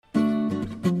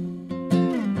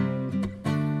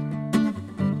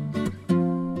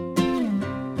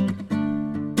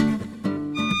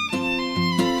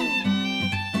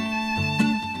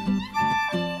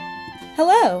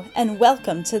and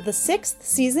welcome to the 6th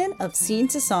season of Scene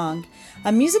to Song,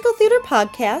 a musical theater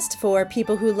podcast for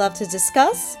people who love to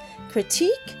discuss,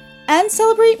 critique, and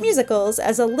celebrate musicals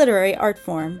as a literary art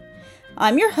form.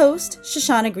 I'm your host,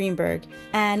 Shoshana Greenberg,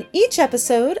 and each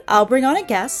episode I'll bring on a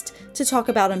guest to talk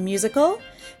about a musical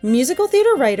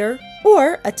theater writer,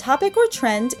 or a topic or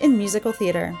trend in musical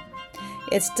theater.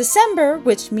 It's December,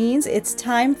 which means it's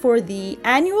time for the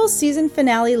annual season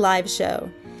finale live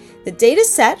show. The date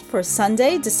is set for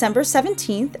Sunday, December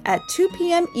 17th at 2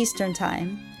 p.m. Eastern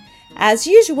Time. As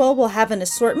usual, we'll have an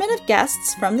assortment of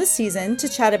guests from the season to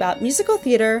chat about musical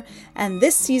theater and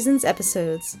this season's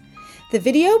episodes. The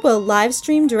video will live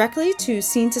stream directly to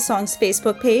Scene to Song's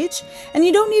Facebook page, and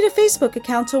you don't need a Facebook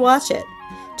account to watch it.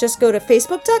 Just go to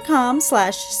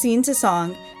facebook.com/Scene to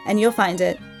Song and you'll find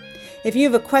it. If you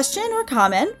have a question or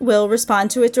comment, we'll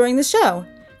respond to it during the show.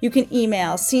 You can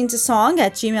email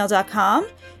scenetosong@gmail.com.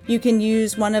 You can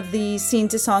use one of the Scene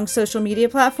to Song social media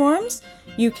platforms.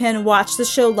 You can watch the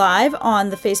show live on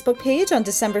the Facebook page on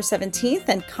December 17th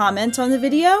and comment on the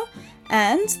video.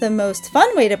 And the most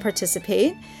fun way to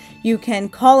participate, you can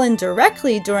call in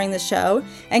directly during the show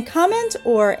and comment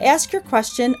or ask your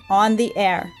question on the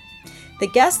air.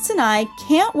 The guests and I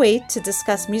can't wait to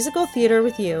discuss musical theater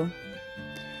with you.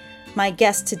 My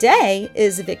guest today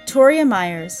is Victoria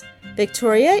Myers.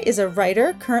 Victoria is a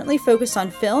writer currently focused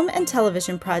on film and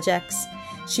television projects.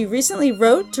 She recently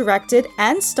wrote, directed,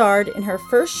 and starred in her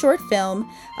first short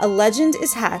film, A Legend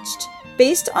is Hatched,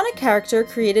 based on a character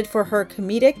created for her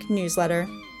comedic newsletter.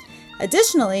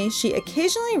 Additionally, she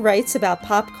occasionally writes about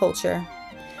pop culture.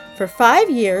 For 5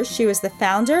 years, she was the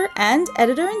founder and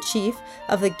editor-in-chief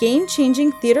of the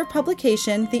game-changing theater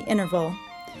publication, The Interval.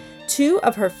 Two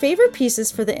of her favorite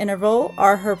pieces for The Interval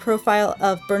are her profile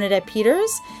of Bernadette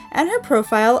Peters and her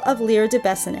profile of Lear de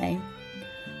Bessonet.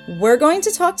 We're going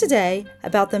to talk today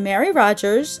about the Mary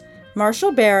Rodgers,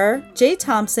 Marshall Barer, Jay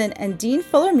Thompson, and Dean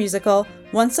Fuller musical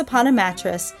Once Upon a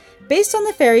Mattress, based on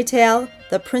the fairy tale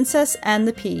The Princess and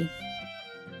the Pea.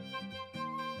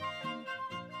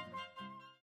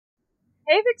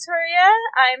 Hey Victoria,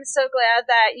 I'm so glad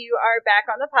that you are back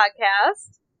on the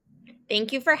podcast.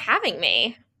 Thank you for having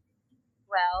me.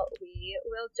 Well, we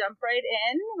will jump right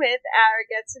in with our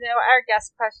get to know our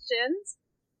guest questions.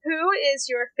 Who is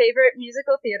your favorite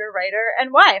musical theater writer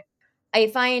and why? I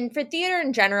find for theater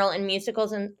in general and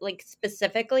musicals and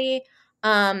specifically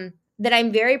that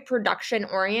I'm very production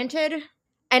oriented.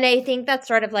 And I think that's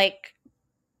sort of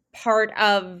part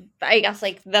of, I guess,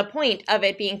 the point of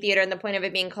it being theater and the point of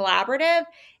it being collaborative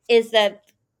is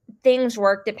that things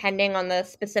work depending on the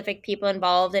specific people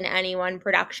involved in any one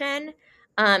production.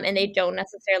 And they don't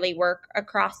necessarily work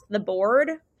across the board,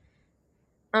 which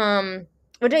I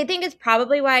think is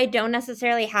probably why I don't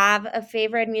necessarily have a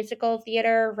favorite musical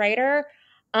theater writer.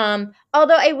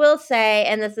 Although I will say,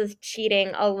 and this is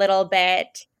cheating a little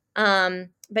bit,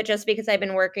 but just because I've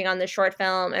been working on the short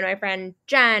film and my friend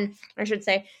Jen, I should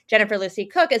say Jennifer Lucy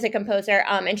Cook is a composer,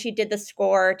 and she did the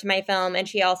score to my film, and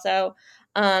she also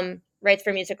writes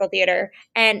for musical theater,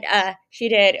 and she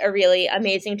did a really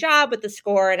amazing job with the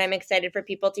score, and I'm excited for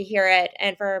people to hear it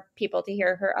and for people to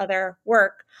hear her other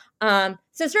work. So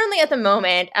certainly at the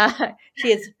moment,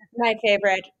 she is my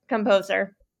favorite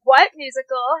composer. What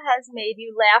musical has made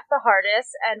you laugh the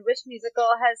hardest, and which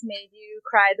musical has made you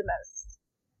cry the most?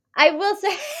 I will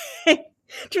say,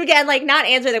 to again, not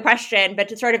answer the question, but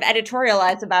to sort of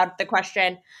editorialize about the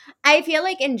question, I feel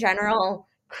like in general,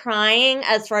 crying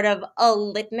as sort of a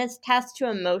litmus test to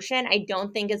emotion, I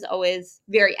don't think is always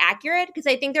very accurate, because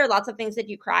I think there are lots of things that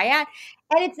you cry at,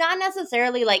 and it's not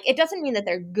necessarily it doesn't mean that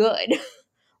they're good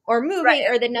or moving right,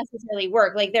 or that necessarily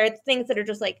work. There are things that are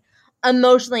just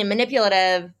emotionally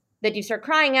manipulative that you start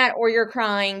crying at, or you're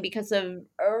crying because of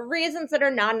reasons that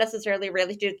are not necessarily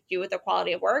really to do with the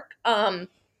quality of work.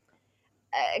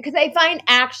 Because I find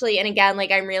actually, and again,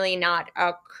 I'm really not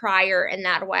a crier in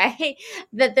that way,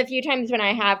 that the few times when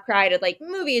I have cried at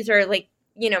movies or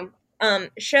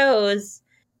shows,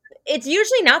 it's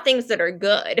usually not things that are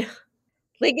good.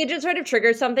 It just sort of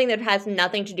triggers something that has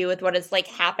nothing to do with what is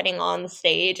happening on the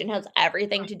stage and has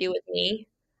everything to do with me,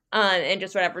 and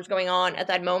just whatever's going on at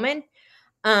that moment.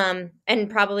 And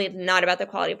probably not about the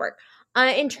quality of work.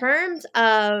 In terms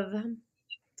of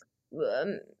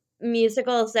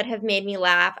musicals that have made me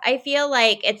laugh, I feel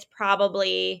like it's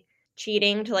probably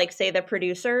cheating to say the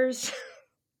producers,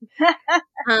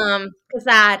 because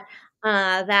that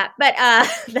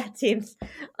seems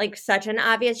like such an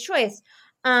obvious choice.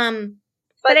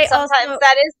 But I sometimes also,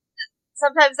 that is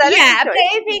yeah, is but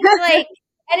I think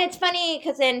and it's funny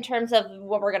because in terms of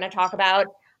what we're going to talk about,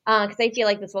 because I feel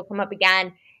like this will come up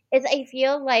again, is I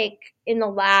feel like in the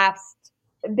last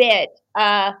bit,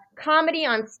 comedy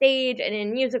on stage and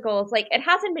in musicals, like, it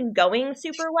hasn't been going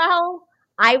super well,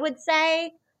 I would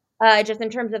say, just in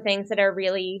terms of things that are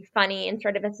really funny in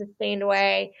sort of a sustained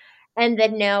way, and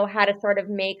then know how to sort of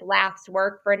make laughs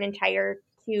work for an entire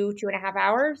 2.5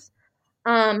 hours.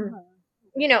 Um,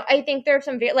 I think there's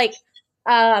some, like,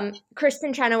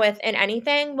 Kristen Chenoweth in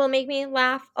anything will make me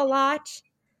laugh a lot.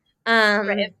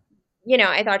 Right.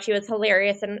 I thought she was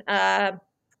hilarious and,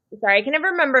 sorry, I can never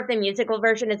remember if the musical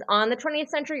version is on the 20th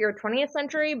century or 20th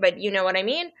century, but you know what I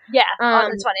mean. Yeah,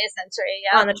 on the 20th century.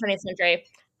 Yeah, On the 20th century.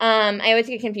 I always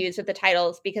get confused with the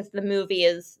titles because the movie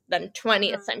is the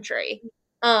 20th century.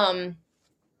 The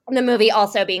movie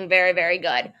also being very, very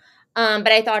good. But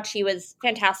I thought she was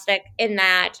fantastic in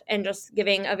that and just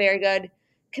giving a very good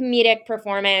comedic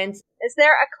performance. Is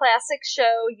there a classic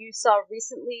show you saw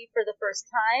recently for the first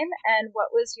time, and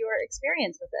what was your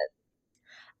experience with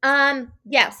it?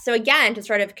 Yes. So again, to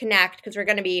sort of connect, because we're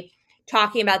going to be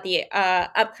talking about the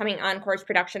upcoming Encore's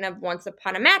production of Once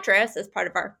Upon a Mattress as part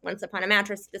of our Once Upon a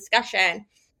Mattress discussion,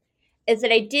 is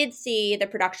that I did see the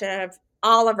production of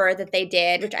Oliver that they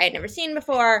did, which I had never seen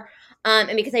before.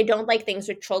 And because I don't like things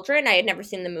with children, I had never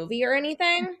seen the movie or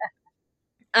anything.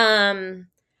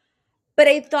 But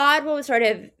I thought what was sort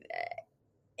of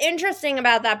interesting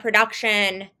about that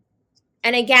production,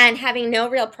 and again, having no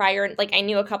real prior, like, I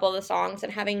knew a couple of the songs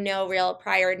and having no real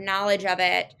prior knowledge of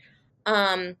it,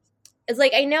 is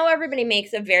like, I know everybody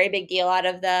makes a very big deal out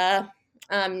of the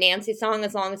Nancy song,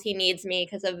 As Long as He Needs Me,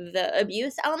 because of the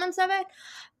abuse elements of it.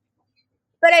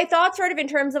 But I thought sort of in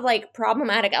terms of like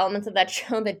problematic elements of that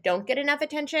show that don't get enough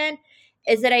attention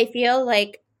is that I feel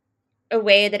like a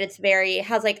way that it's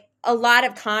has like a lot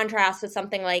of contrast with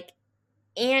something like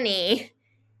Annie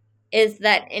is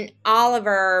that in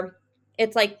Oliver,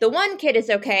 it's like the one kid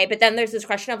is okay, but then there's this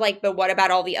question of like, but what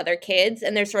about all the other kids?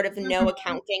 And there's sort of no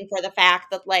accounting for the fact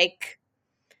that like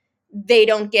they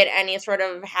don't get any sort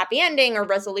of happy ending or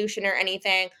resolution or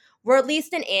anything. Where at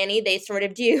least in Annie, they sort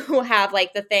of do have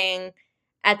like the thing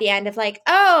at the end of like,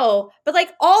 oh, but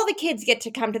like all the kids get to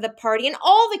come to the party and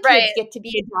all the kids get to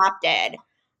be adopted.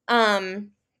 And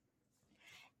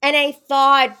I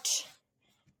thought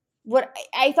what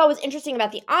I thought was interesting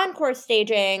about the encore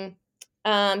staging,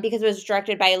 because it was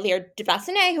directed by Lear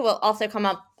Debassine, who will also come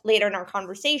up later in our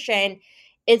conversation,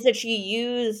 is that she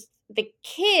used the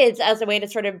kids as a way to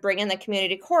sort of bring in the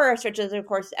community chorus, which is, of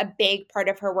course, a big part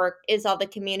of her work, is all the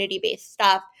community-based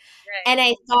stuff. Right. And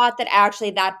I thought that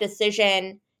actually that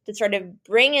decision to sort of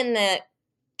bring in the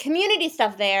community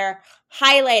stuff there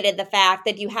highlighted the fact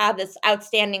that you have this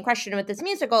outstanding question with this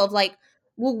musical of like,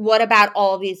 well, what about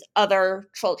all these other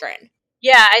children?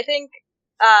 Yeah, I think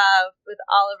with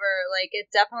Oliver, like, it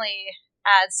definitely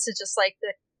adds to just like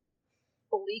the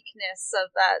bleakness of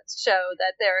that show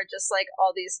that there are just like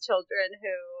all these children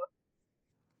who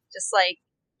just like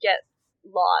get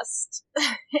lost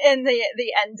in the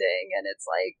ending, and it's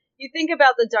like you think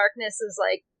about the darkness as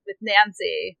like with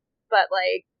Nancy, but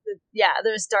like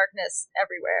there's darkness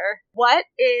everywhere. What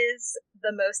is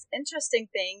the most interesting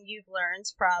thing you've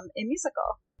learned from a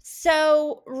musical?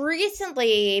 So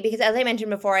recently, because as I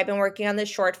mentioned before, I've been working on this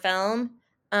short film,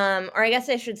 or I guess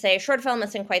I should say short film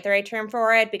isn't quite the right term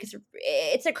for it because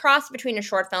it's a cross between a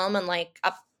short film and like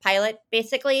a pilot,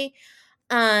 basically.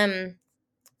 And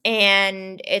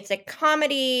it's a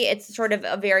comedy. It's sort of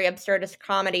a very absurdist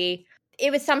comedy.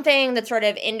 It was something that sort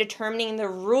of in determining the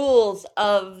rules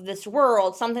of this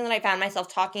world, something that I found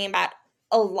myself talking about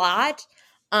a lot,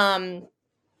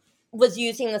 was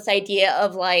using this idea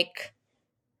of like,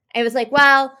 I was like,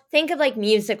 well, think of like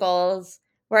musicals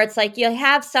where it's like you'll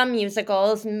have some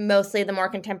musicals, mostly the more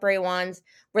contemporary ones,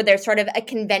 where there's sort of a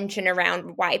convention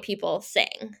around why people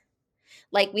sing.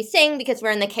 Like we sing because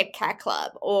we're in the Kit Kat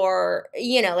Club, or,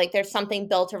 like there's something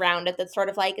built around it that's sort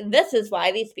of like, this is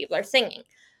why these people are singing.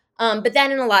 But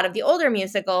then in a lot of the older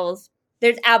musicals,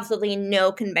 there's absolutely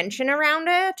no convention around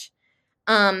it.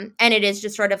 And it is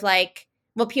just sort of like,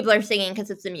 well, people are singing because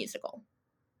it's a musical.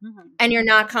 Mm-hmm. And you're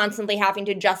not constantly having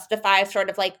to justify sort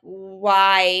of like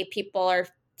why people are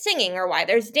singing or why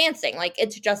there's dancing. Like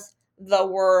it's just the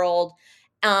world,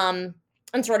 and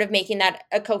sort of making that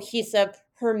a cohesive,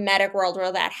 hermetic world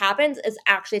where that happens is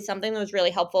actually something that was really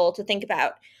helpful to think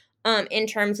about in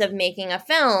terms of making a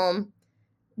film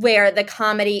where the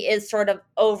comedy is sort of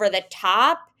over the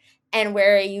top and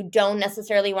where you don't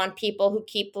necessarily want people who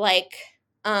keep like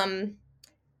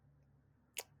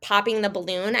popping the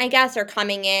balloon, I guess, or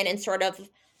coming in and sort of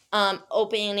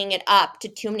opening it up to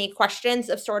too many questions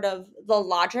of sort of the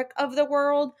logic of the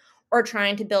world, or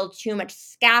trying to build too much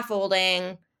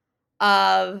scaffolding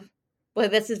of, well,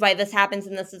 this is why this happens,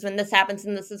 and this is when this happens,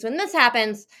 and this is when this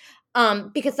happens.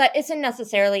 Because that isn't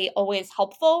necessarily always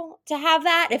helpful to have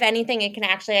that. If anything, it can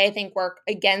actually, I think, work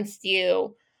against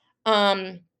you.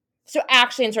 So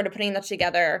actually, in sort of putting that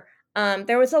together,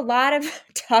 there was a lot of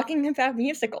talking about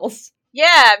musicals.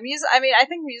 Yeah, I mean, I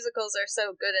think musicals are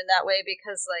so good in that way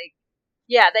because, like,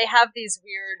 yeah, they have these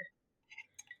weird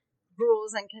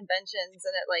rules and conventions,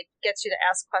 and it like gets you to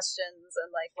ask questions and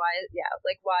like why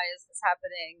is this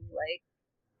happening? Like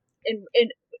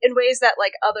in ways that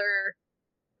like other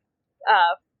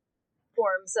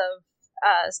forms of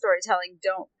storytelling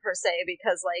don't per se,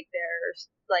 because like they're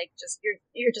like just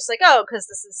you're just like, oh, because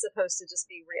this is supposed to just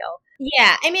be real.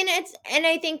 Yeah, I mean, and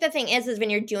I think the thing is when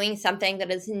you're doing something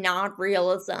that is not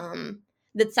realism,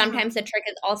 that sometimes the trick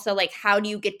is also like, how do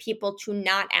you get people to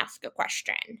not ask a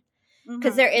question?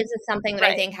 Because there is something that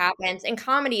I think happens in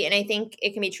comedy, and I think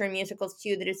it can be true in musicals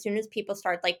too, that as soon as people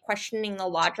start like questioning the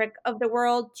logic of the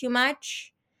world too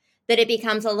much, that it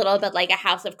becomes a little bit like a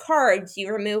house of cards.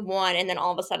 You remove one, and then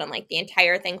all of a sudden, like the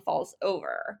entire thing falls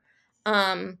over.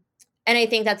 And I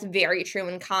think that's very true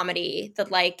in comedy.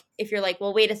 That like, if you're like,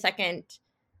 well, wait a second,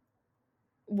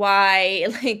 why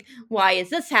is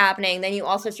this happening? Then you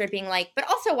also start being like, but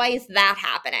also why is that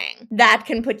happening? That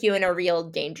can put you in a real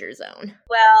danger zone.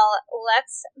 Well,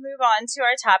 let's move on to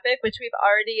our topic, which we've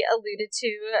already alluded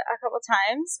to a couple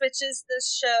times, which is the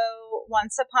show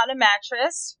Once Upon a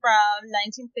Mattress from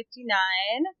 1959,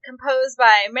 composed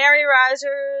by Mary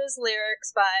Rodgers,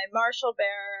 lyrics by Marshall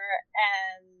Bear,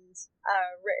 and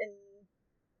written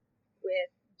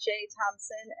with Jay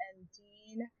Thompson and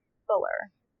Dean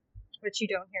Fuller, which you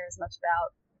don't hear as much about.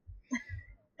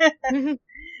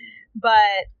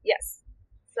 But yes.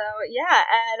 So yeah,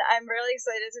 and I'm really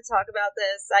excited to talk about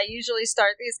this. I usually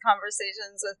start these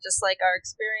conversations with just like our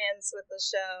experience with the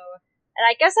show. And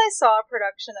I guess I saw a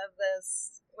production of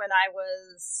this when I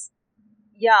was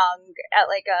young at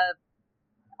like a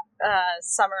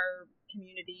summer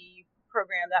community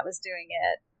program that was doing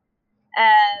it.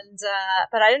 And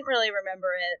but I didn't really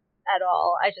remember it at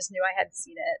all. I just knew I had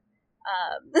seen it.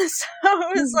 So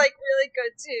it was like really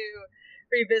good to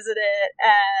revisit it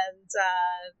and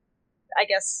I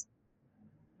guess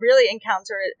really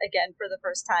encounter it again for the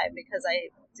first time, because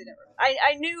I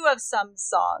knew of some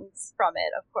songs from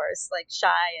it, of course, like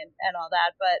Shy and all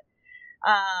that, but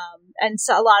and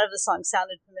so a lot of the songs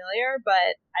sounded familiar,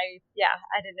 but I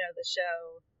didn't know the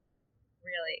show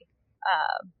really.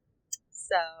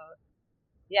 So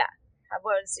yeah,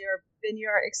 what has been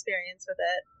your experience with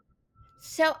it?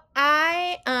 So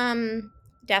I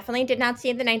definitely did not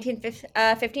see the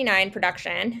 1959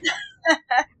 production.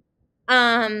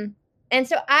 And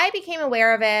so I became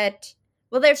aware of it.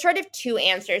 Well, there's sort of two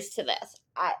answers to this.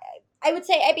 I would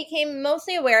say I became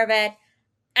mostly aware of it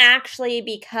actually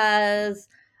because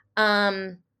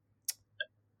of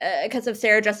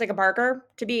Sarah Jessica Parker,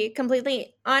 to be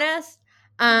completely honest.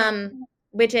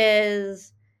 Which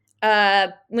is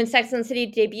when Sex and the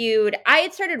City debuted, I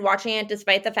had started watching it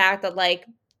despite the fact that like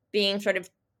being sort of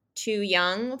too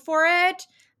young for it,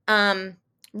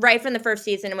 right from the first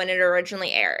season when it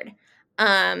originally aired,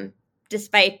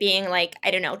 despite being like,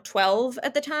 I don't know, 12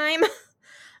 at the time.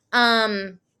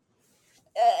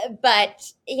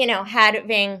 But you know,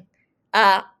 having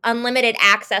unlimited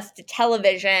access to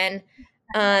television,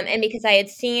 and because I had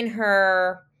seen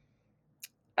her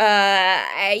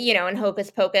in Hocus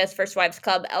Pocus, First Wives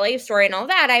Club, LA Story, and all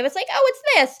that, I was like, oh, it's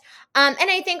this. And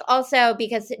I think also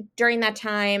because during that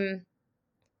time,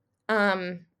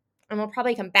 and we'll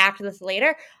probably come back to this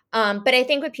later, but I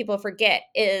think what people forget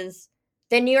is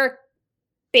the New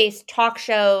York-based talk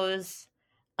shows,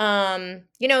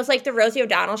 it's like the Rosie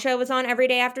O'Donnell show was on every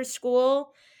day after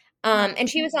school. And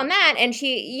she was on that, and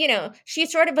she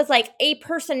sort of was like a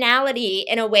personality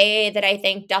in a way that I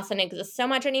think doesn't exist so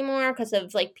much anymore because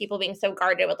of like people being so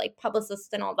guarded with like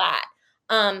publicists and all that.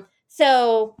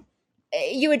 So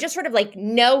you would just sort of like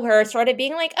know her sort of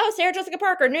being like, oh, Sarah Jessica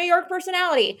Parker, New York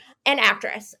personality and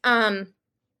actress. And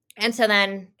so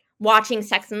then watching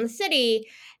Sex and the City,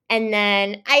 and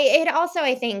then I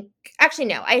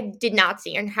did not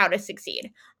see her in How to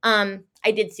Succeed. I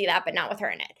did see that, but not with her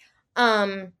in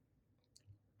it.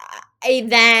 I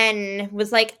then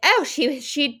was like, oh,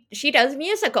 she does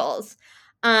musicals.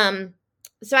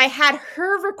 So I had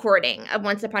her recording of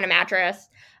Once Upon a Mattress,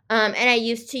 and I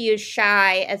used to use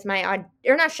Shy as my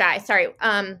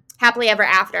Happily Ever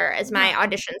After as my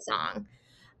audition song.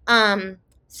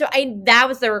 So that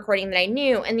was the recording that I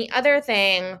knew. And the other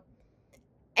thing,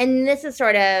 and this is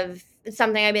sort of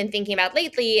something I've been thinking about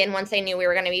lately, and once I knew we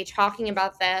were going to be talking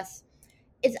about this,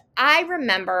 is I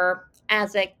remember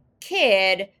as a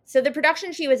kid, so the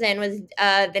production she was in was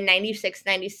the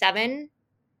 96-97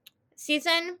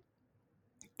 season,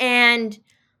 And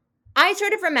I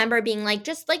sort of remember being like,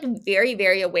 just like very,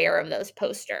 very aware of those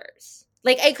posters.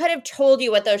 Like I could have told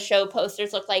you what those show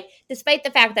posters look like, despite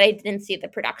the fact that I didn't see the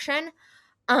production.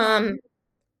 And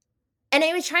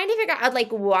I was trying to figure out like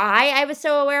why I was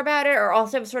so aware about it, or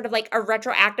also sort of like a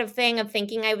retroactive thing of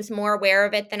thinking I was more aware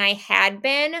of it than I had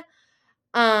been.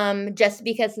 Just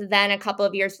because then a couple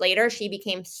of years later she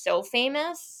became so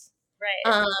famous.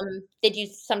 Right. Did you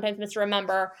sometimes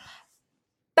misremember?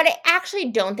 But I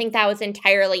actually don't think that was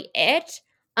entirely it.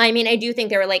 I mean, I do think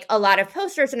there were like a lot of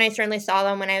posters, and I certainly saw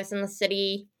them when I was in the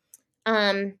city.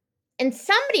 And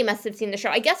somebody must have seen the show.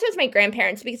 I guess it was my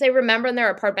grandparents, because I remember in their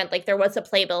apartment, like there was a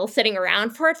playbill sitting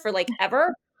around for it for like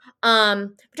ever. Which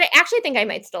I actually think I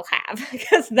might still have,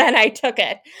 because then I took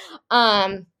it.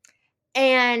 But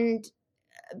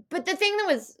the thing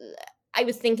that I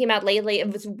was thinking about lately,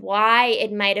 it was why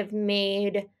it might have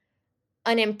made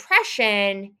an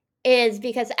impression, is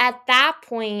because at that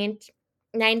point,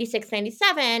 96,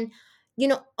 97,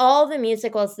 all the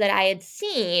musicals that I had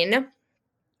seen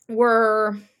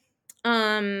were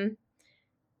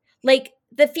like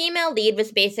the female lead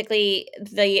was basically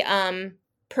the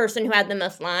person who had the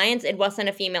most lines. It wasn't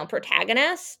a female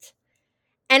protagonist.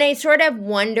 And I sort of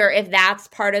wonder if that's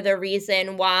part of the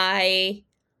reason why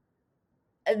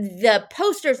the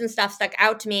posters and stuff stuck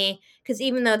out to me, because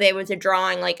even though there was a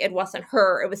drawing, like it wasn't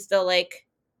her, it was still like,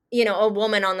 a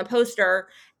woman on the poster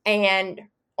and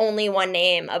only one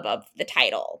name above the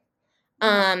title.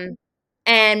 And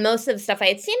most of the stuff I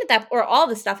had seen or all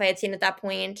the stuff I had seen at that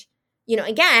point,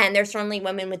 again, there's certainly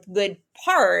women with good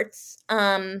parts,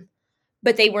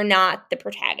 but they were not the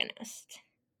protagonist.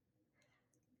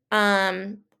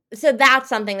 So that's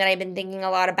something that I've been thinking a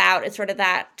lot about, is sort of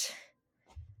that.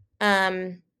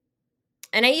 And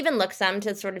I even looked some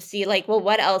to sort of see like, well,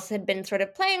 what else had been sort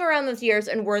of playing around those years,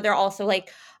 and were there also like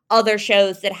other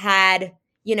shows that had,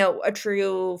 a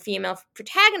true female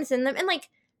protagonist in them? And like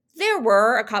there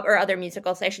were a couple, or other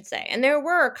musicals, I should say, and there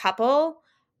were a couple.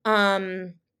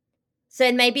 So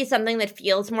it might be something that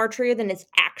feels more true than is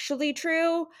actually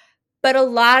true. But a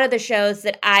lot of the shows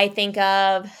that I think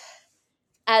of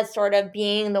as sort of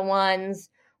being the ones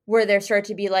where there started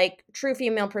to be like true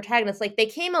female protagonists, like they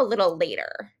came a little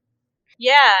later.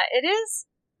 Yeah, it is.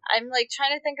 I'm like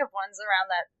trying to think of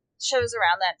shows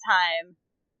around that time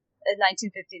in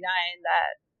 1959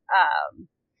 that,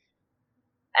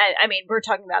 I mean, we're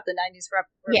talking about the 90s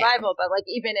revival, but like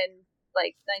even in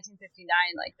like 1959,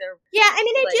 like there. Yeah, I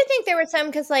mean, I do think there were some,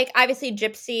 because like obviously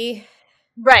Gypsy.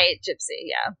 Right, Gypsy,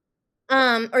 yeah.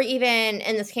 Or even,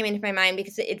 and this came into my mind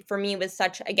because it for me was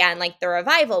such, again, like the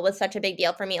revival was such a big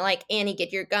deal for me, like Annie,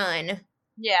 Get Your Gun.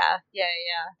 Yeah.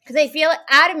 Because I feel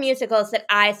out of musicals that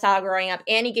I saw growing up,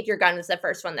 Annie, Get Your Gun was the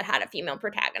first one that had a female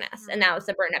protagonist, and that was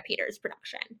the Bernadette Peters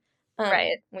production.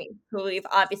 Right. Who we've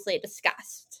obviously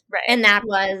discussed. Right. And that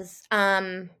was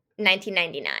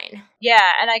 1999.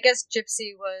 Yeah, and I guess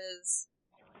Gypsy was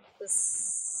the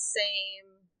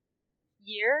same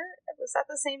year. Was that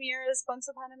the same year as Once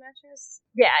Upon a Mattress?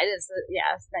 Yeah, it is.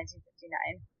 It's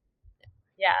 1959.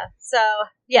 Yeah. So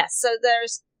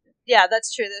there's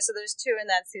that's true. There's two in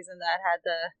that season that had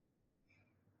the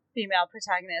female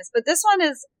protagonist, but this one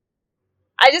is.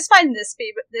 I just find this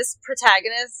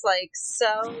protagonist like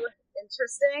so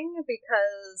interesting,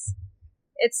 because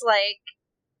it's like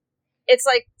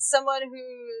someone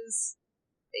who's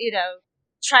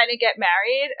trying to get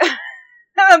married,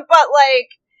 but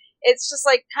like it's just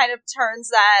like kind of turns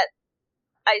that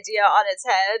idea on its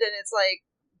head, and it's like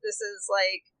this is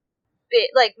like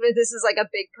a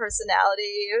big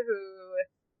personality who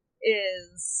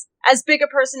is as big a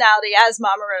personality as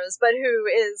Mama Rose, but who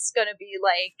is going to be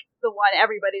like the one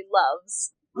everybody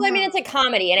loves. Well, I mean, it's a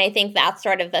comedy, and I think that's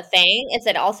sort of the thing. It's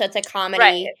a comedy,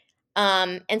 right.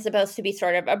 And supposed to be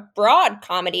sort of a broad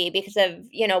comedy because of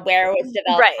where it was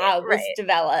developed, right, how it was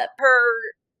developed. Her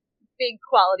big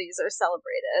qualities are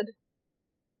celebrated,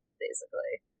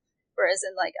 basically, whereas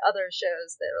in like other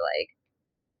shows, they're like,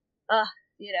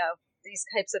 these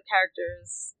types of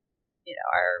characters,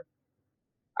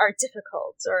 are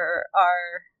difficult or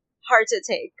are hard to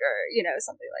take, or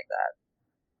something like that.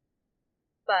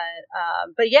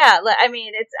 But yeah, I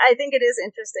mean, I think it is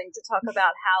interesting to talk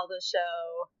about how the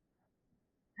show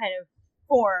kind of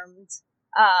formed,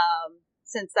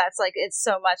 since that's like it's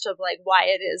so much of like why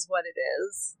it is what it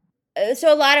is.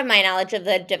 So a lot of my knowledge of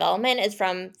the development is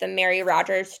from the Mary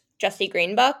Rodgers Jesse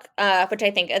Green book, which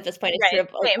I think at this point is true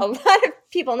of a lot of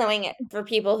people knowing it. For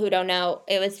people who don't know,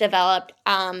 it was developed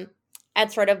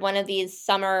at sort of one of these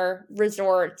summer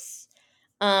resorts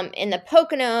in the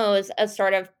Poconos as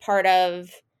sort of part of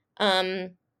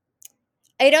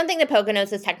I don't think the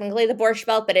Poconos is technically the Borscht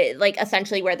Belt, but it like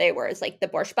essentially where they were is like the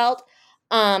Borscht Belt.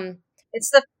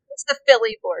 It's the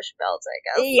Philly Borscht Belt,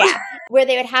 I guess. Yeah, where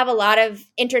they would have a lot of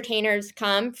entertainers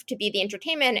come to be the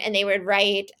entertainment, and they would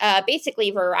write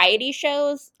basically variety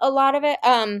shows. A lot of it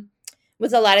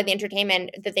was a lot of the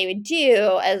entertainment that they would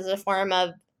do as a form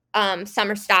of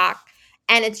summer stock.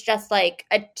 And it's just like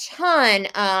a ton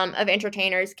of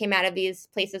entertainers came out of these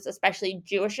places, especially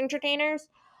Jewish entertainers.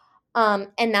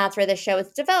 And that's where the show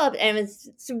was developed. And it was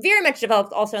very much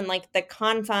developed also in like the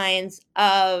confines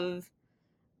of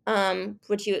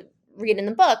which you read in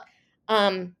the book,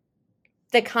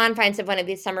 the confines of one of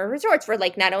these summer resorts where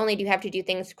like not only do you have to do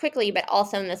things quickly, but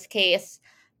also in this case,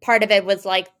 part of it was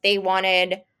like they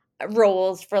wanted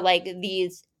roles for like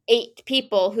these 8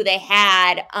 people who they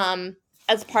had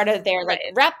as part of their like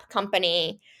rep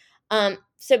company.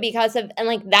 So because of, and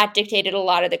like that dictated a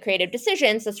lot of the creative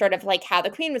decisions, so sort of like how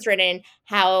the queen was written,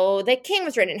 how the king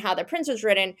was written, how the prince was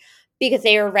written, because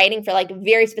they were writing for like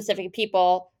very specific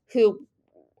people who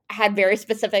had very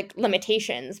specific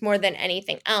limitations more than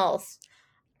anything else.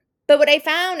 But what I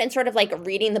found in sort of like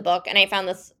reading the book, and I found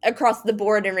this across the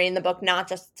board in reading the book, not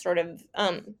just sort of,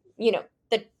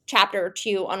 the chapter or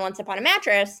 2 on Once Upon a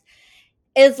Mattress,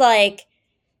 is like,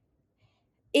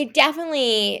 it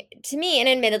definitely, to me, and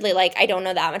admittedly, like, I don't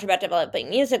know that much about developing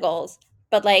musicals,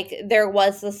 but like, there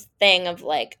was this thing of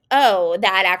like, oh,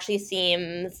 that actually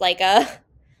seems like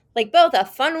both a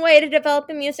fun way to develop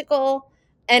a musical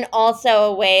and also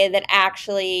a way that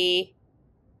actually,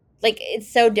 like,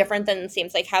 it's so different than it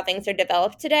seems like how things are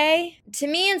developed today. To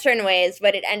me, in certain ways,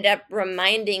 what it ended up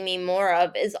reminding me more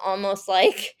of is almost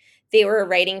like they were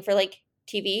writing for, like,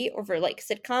 TV or for, like,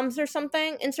 sitcoms or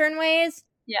something in certain ways.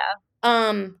 Yeah.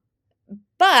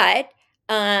 But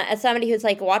as somebody who's,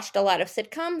 like, watched a lot of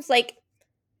sitcoms, like,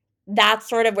 that's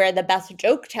sort of where the best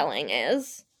joke telling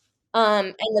is.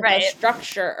 And the best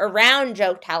structure around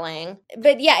joke telling.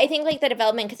 But yeah, I think like the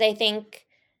development, because I think,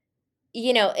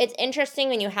 it's interesting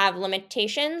when you have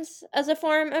limitations as a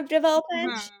form of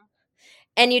development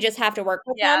and you just have to work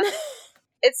with them.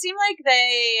 It seemed like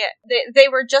they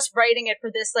were just writing it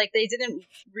for this, like they didn't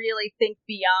really think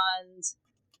beyond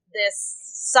this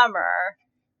summer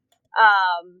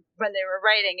when they were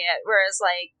writing it. Whereas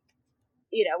like,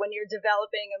 when you're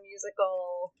developing a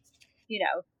musical,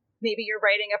 maybe you're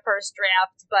writing a first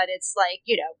draft, but it's like,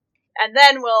 and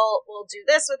then we'll do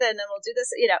this with it, and then we'll do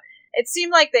this, It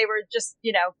seemed like they were just,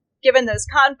 given those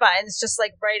confines, just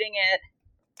like writing it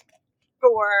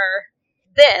for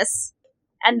this,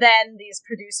 and then these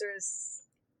producers,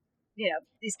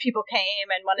 these people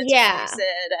came and wanted to produce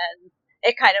it, and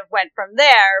it kind of went from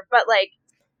there. But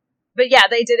yeah,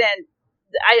 they didn't.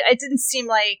 I didn't seem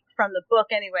like, from the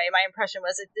book anyway, my impression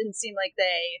was it didn't seem like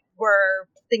they were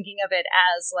thinking of it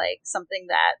as like something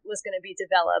that was going to be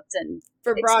developed and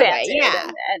for Broadway,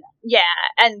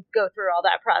 and go through all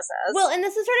that process. Well, and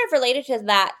this is sort of related to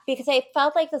that, because I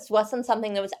felt like this wasn't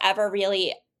something that was ever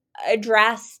really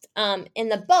addressed in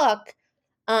the book,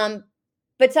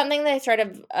 but something that I sort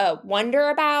of wonder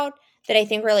about that I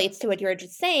think relates to what you were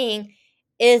just saying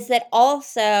is that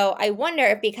also I wonder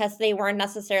if because they weren't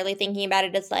necessarily thinking about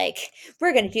it as like,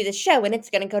 we're going to do this show and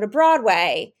it's going to go to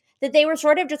Broadway, that they were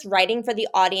sort of just writing for the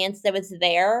audience that was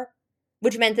there,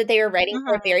 which meant that they were writing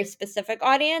for a very specific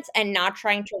audience and not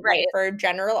trying to write for a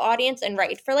general audience and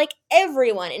write for like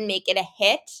everyone and make it a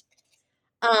hit.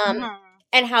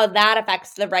 And how that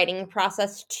affects the writing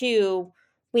process too,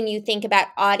 when you think about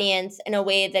audience in a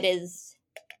way that is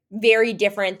very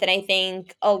different than I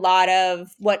think a lot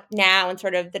of what now and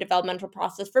sort of the developmental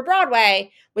process for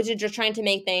Broadway, which is just trying to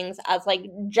make things as like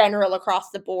general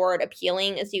across the board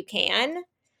appealing as you can.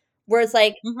 Whereas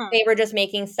like they were just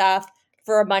making stuff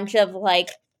for a bunch of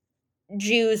like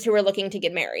Jews who were looking to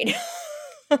get married.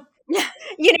 Like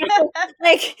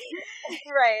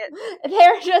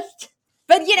they're just,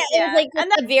 but it was like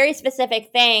just a very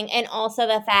specific thing. And also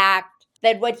the fact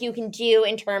that what you can do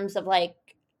in terms of like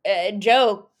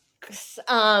jokes,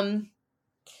 and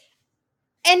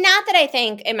not that I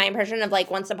think, in my impression of like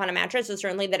Once Upon a Mattress, is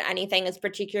certainly that anything is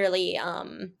particularly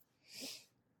I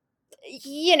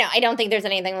don't think there's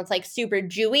anything that's like super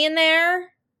Jewy in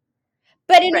there,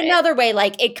 but in another way,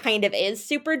 like it kind of is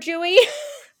super Jewy.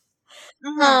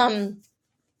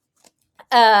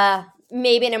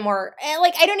 Maybe in a more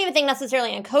like, I don't even think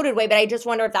necessarily in a coded way, but I just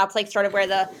wonder if that's like sort of where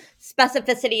the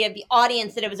specificity of the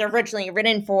audience that it was originally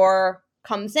written for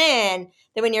comes in,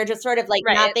 that when you're just sort of like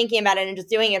not thinking about it and just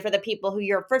doing it for the people who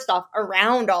you're first off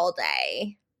around all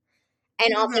day,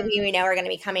 and also who you know are going to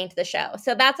be coming to the show.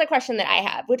 So that's a question that I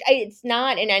have, which it's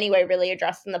not in any way really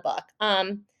addressed in the book,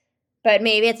 but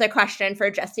maybe it's a question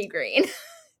for Jesse Green.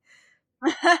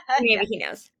 Maybe he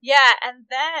knows. Yeah, and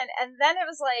then it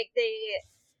was like they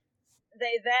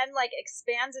then like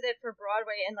expanded it for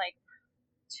Broadway in like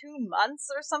 2 months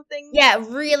or something. Yeah,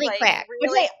 really like, quick.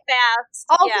 really Which fast.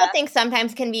 I also think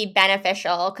sometimes can be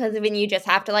beneficial because when you just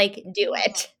have to like do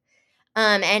it,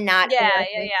 and not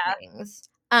things.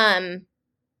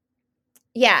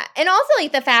 Yeah, and also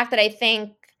like the fact that I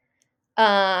think,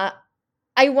 I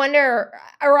wonder,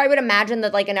 or I would imagine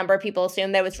that like a number of people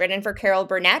assumed that it was written for Carol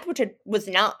Burnett, which it was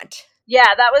not.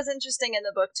 Yeah, that was interesting in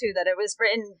the book too, that it was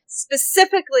written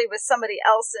specifically with somebody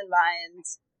else in mind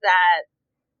that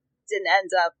didn't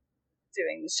end up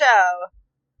doing the show,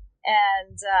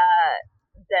 and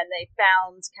then they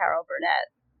found Carol Burnett.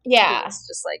 Yeah, was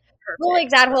just like perfect. Well, like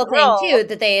that whole thing too,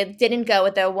 that they didn't go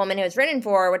with the woman who was written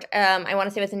for, which I want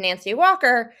to say was Nancy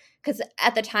Walker, because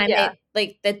at the time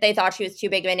they thought she was too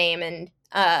big of a name, and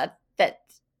that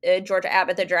Georgia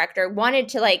Abbott, the director, wanted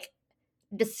to like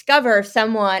discover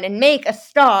someone and make a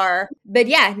star, but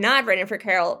yeah, not written for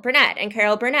Carol Burnett, and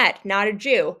Carol Burnett, not a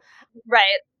Jew,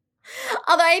 right?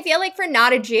 Although I feel like for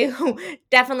not a Jew,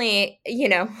 definitely,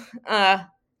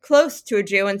 close to a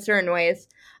Jew in certain ways.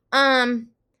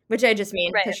 Which I just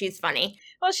mean because she's funny.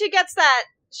 Well, she gets that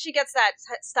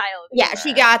style of humor. Yeah,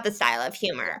 she got the style of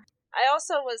humor. I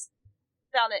also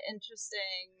found it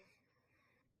interesting.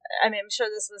 I mean, I'm sure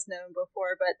this was known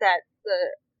before, but that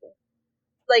the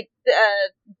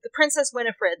Princess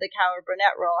Winifred, the Carol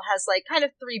Burnett role, has like kind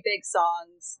of 3 big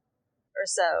songs or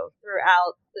so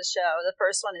throughout the show. The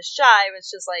first one is "Shy,"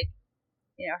 which is like,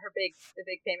 the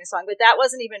big famous song, but that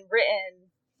wasn't even written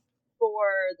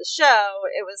for the show.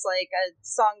 It was like a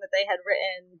song that they had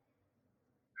written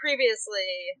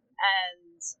previously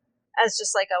and as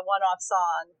just like a one-off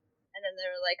song, and then they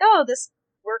were like, oh, this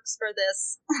works for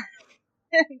this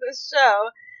this show,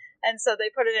 and so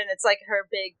they put it in. It's like her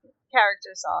big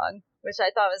character song, which I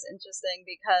thought was interesting,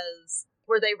 because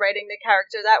were they writing the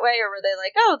character that way, or were they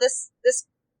like, oh, this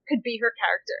could be her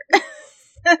character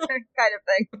kind of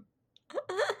thing?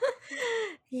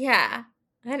 Yeah.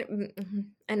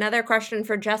 Another question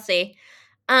for Jesse.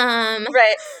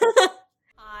 Right.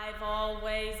 I've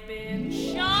always been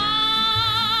shy.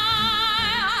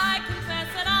 I confess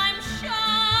that I'm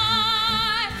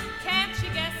shy. Can't you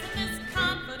guess that this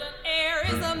confident air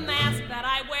is a mask that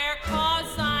I wear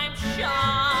 'cause I'm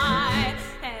shy?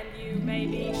 And you may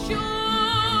be sure,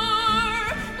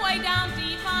 way down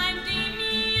deep I'm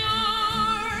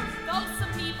demure. Though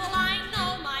some people I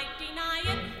know might deny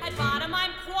it, at bottom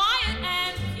I'm quiet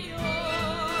and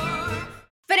pure.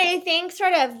 But I think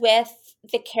sort of with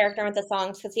the character with the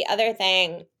songs, because the other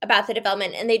thing about the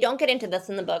development, and they don't get into this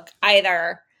in the book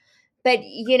either, but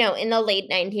in the late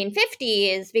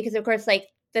 1950s, because of course like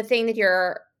the thing that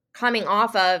you're coming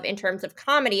off of in terms of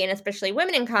comedy, and especially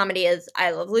women in comedy, is I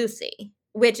Love Lucy,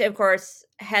 which of course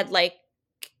had like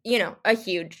a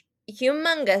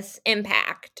humongous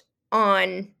impact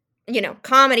on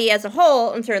comedy as a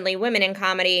whole, and certainly women in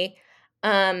comedy,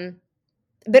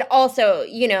 but also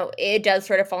it does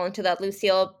sort of fall into that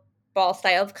Lucille Ball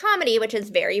style of comedy, which is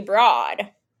very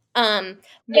broad. But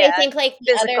I think like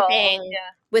the other thing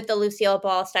with the Lucille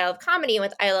Ball style of comedy and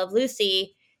with I Love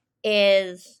Lucy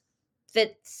is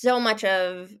that so much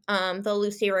of the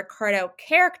Lucy Ricardo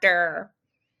character,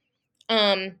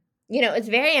 is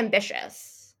very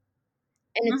ambitious.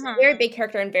 And it's a very big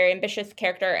character and very ambitious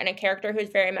character, and a character who's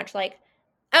very much like,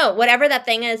 oh, whatever that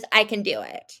thing is, I can do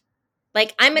it.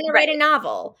 Like, I'm going to write a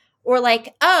novel. Or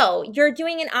like, oh, you're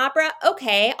doing an opera?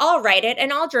 Okay, I'll write it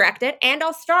and I'll direct it and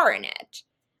I'll star in it.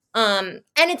 And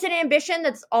it's an ambition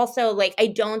that's also like, I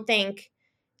don't think,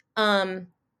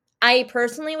 I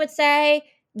personally would say,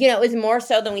 is more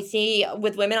so than we see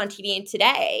with women on TV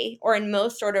today, or in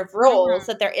most sort of roles,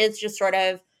 that there is just sort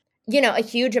of, a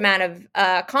huge amount of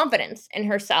confidence in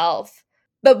herself.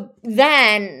 But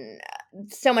then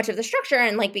so much of the structure,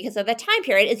 and like because of the time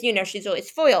period, is, she's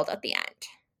always foiled at the end.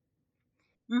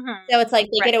 So it's like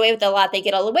they get away with a lot, they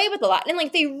get all away with a lot, and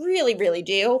like they really, really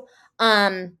do.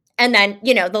 And then,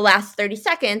 the last 30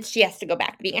 seconds, she has to go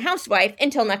back to being a housewife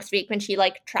until next week when she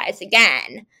like tries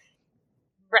again.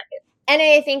 Right. And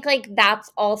I think like that's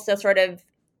also sort of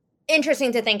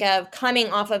interesting to think of,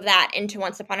 coming off of that into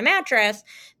Once Upon a Mattress,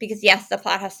 because yes, the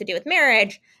plot has to do with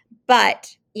marriage,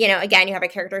 but again, you have a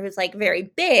character who's like very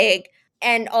big,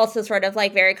 and also sort of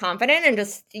like very confident, and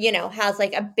just, has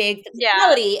like a big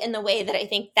physicality in the way that I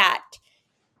think that,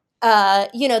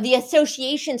 the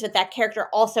associations with that character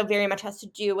also very much has to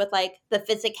do with like the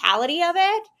physicality of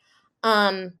it.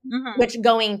 Which,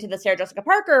 going to the Sarah Jessica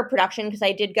Parker production, because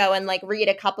I did go and like read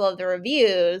a couple of the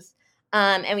reviews,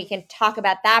 and we can talk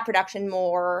about that production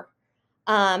more.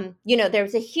 There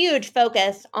was a huge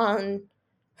focus on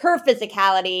her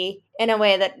physicality in a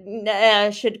way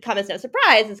that should come as no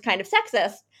surprise is kind of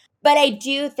sexist. But I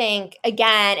do think,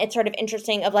 again, it's sort of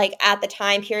interesting of like at the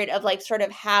time period of like sort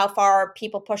of how far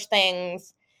people push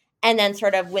things and then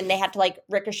sort of when they had to like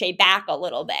ricochet back a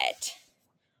little bit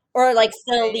or like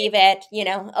still leave it, you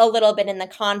know, a little bit in the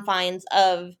confines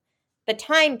of the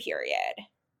time period.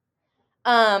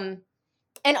 And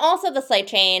also the slight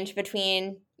change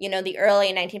between, you know, the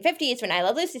early 1950s when I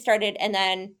Love Lucy started and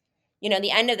then, you know,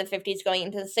 the end of the 50s going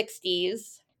into the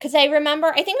 60s. Because I remember,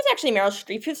 I think it was actually Meryl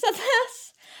Streep who said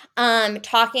this,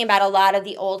 talking about a lot of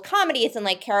the old comedies and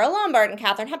like Carol Lombard and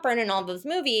Katharine Hepburn and all those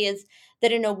movies,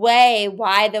 that in a way,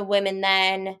 why the women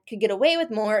then could get away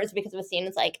with more is because it was seen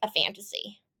as like a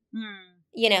fantasy.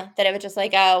 You know, that it was just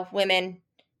like, oh, women,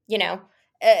 you know,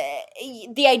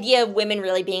 the idea of women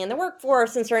really being in the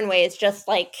workforce in certain ways, just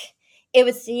like it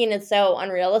was seen as so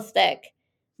unrealistic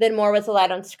that more was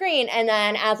allowed on screen. And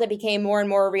then as it became more and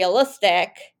more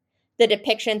realistic, the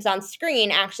depictions on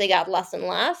screen actually got less and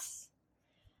less.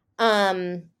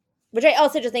 Which I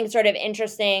also just think is sort of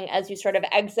interesting as you sort of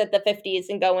exit the 50s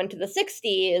and go into the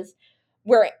 60s,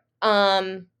 where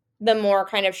the more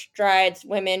kind of strides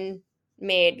women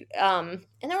made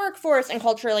in the workforce and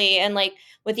culturally, and like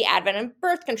with the advent of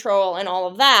birth control and all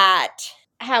of that,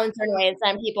 how in certain ways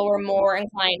then people were more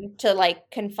inclined to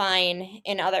like confine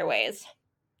in other ways.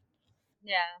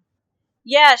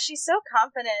 Yeah, she's so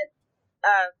confident,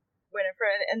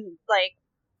 Winifred, and like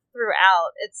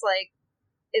throughout, it's like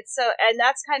it's so, and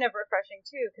that's kind of refreshing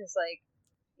too, because like,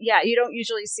 yeah, you don't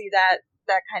usually see that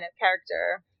kind of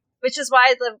character, which is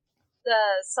why the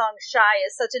song "Shy"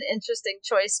 is such an interesting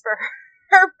choice for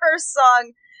her first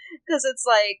song, because it's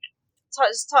like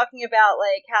just talking about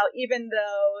like how even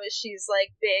though she's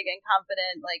like big and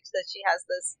confident, like that she has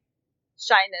this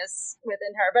shyness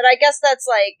within her. But I guess that's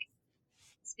like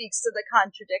speaks to the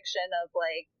contradiction of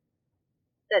like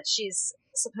that she's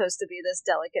supposed to be this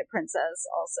delicate princess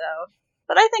also.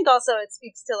 But I think also it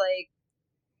speaks to like,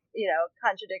 you know,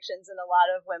 contradictions in a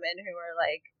lot of women who are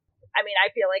like, I mean,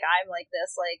 I feel like I'm like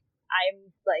this, like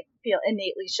I'm like feel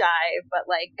innately shy,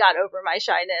 but like got over my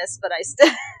shyness, but I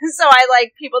still, so I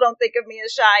like people don't think of me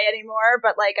as shy anymore,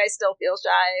 but like I still feel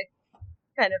shy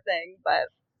kind of thing.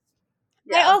 But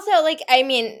yeah. I also like, I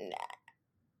mean,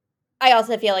 I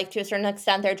also feel like to a certain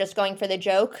extent they're just going for the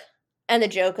joke and the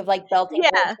joke of like belting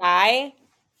her shy.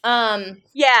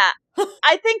 Yeah,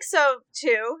 I think so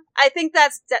too. I think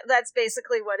that's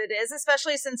basically what it is,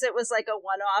 especially since it was like a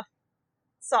one-off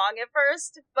song at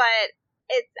first, but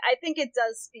I think it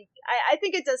does speak. I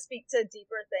think it does speak to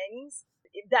deeper things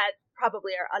that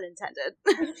probably are unintended.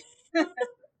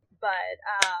 But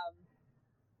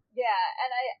yeah,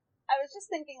 and I was just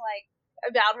thinking like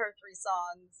about her 3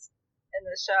 songs in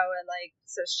the show, and like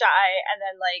so "Shy," and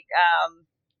then like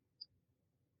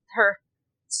her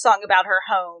song about her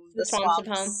home, the swamps of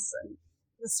home, and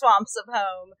the swamps of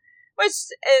home,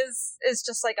 which is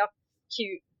just like a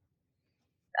cute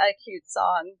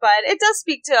song. But it does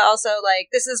speak to also like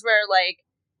this is where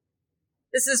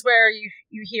you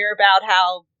hear about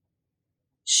how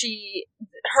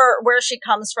where she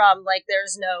comes from, like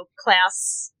there's no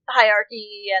class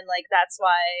hierarchy, and like that's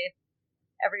why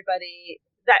everybody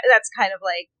that's kind of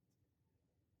like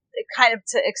kind of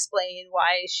to explain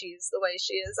why she's the way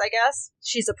she is. I guess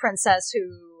she's a princess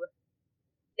who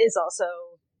is also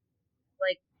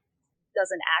like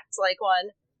doesn't act like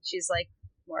one. She's like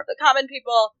more of the common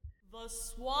people. The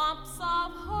swamps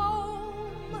of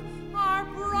home are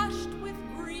brushed with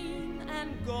green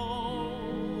and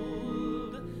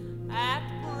gold at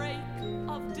break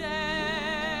of day.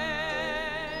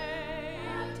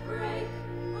 At break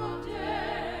of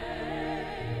day.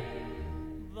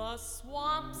 The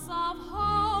swamps of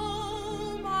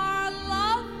home are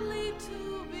lovely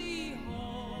to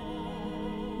behold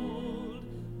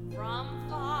from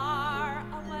far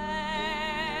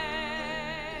away.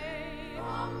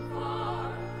 From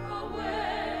far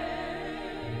away.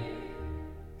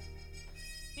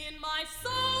 In my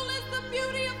soul is the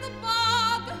beauty of the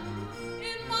bog.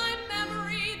 In my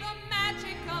memory, the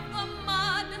magic of the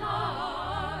mud.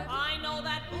 I know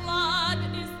that blood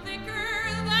is thicker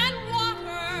than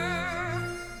water,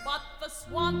 but the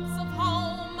swamps of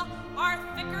home are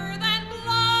thicker than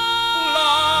blood.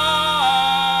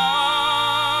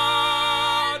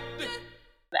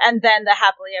 And then the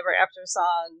Happily Ever After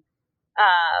song,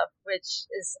 which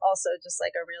is also just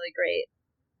like a really great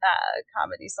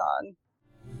comedy song.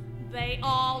 They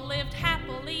all lived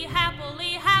happily,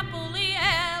 happily, happily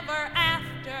ever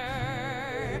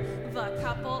after. The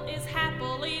couple is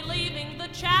happily leaving the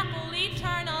chapel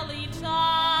eternally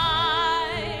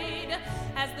tied.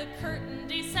 As the curtain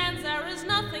descends, there is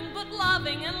nothing but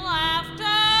loving and laughter.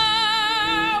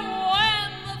 When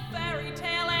the fairy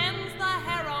tale ends, the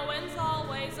heroine's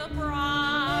always a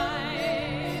bride.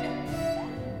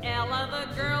 Ella, the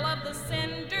girl of the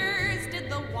cinders,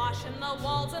 did the washing, the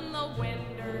walls, and the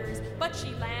winders, but she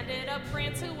landed a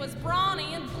prince who was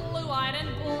brawny and blue-eyed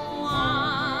and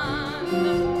blonde.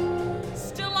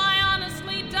 Still, I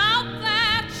honestly doubt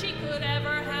that she could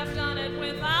ever have done it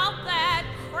without that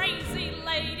crazy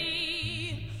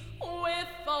lady with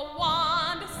the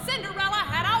wand. Cinderella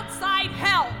had outside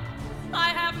help. I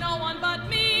have no one but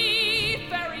me.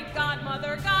 Fairy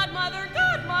godmother, godmother,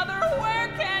 godmother, where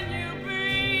can you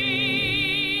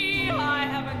be? I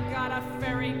haven't got a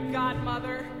fairy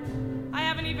godmother. I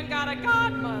haven't even got a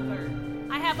godmother.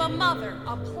 I have a mother,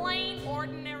 a plain,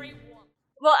 ordinary woman.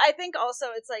 Well, I think also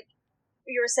it's like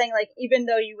you were saying, like, even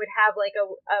though you would have like a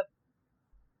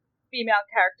female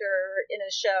character in a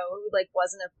show who like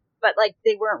wasn't but like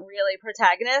they weren't really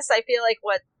protagonists, I feel like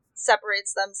what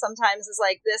separates them sometimes is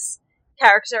like this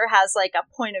character has like a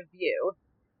point of view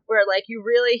where like you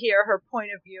really hear her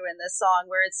point of view in this song,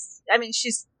 where it's, I mean,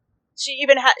 she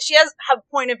has a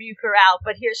point of view throughout,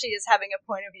 but here she is having a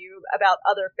point of view about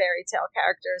other fairy tale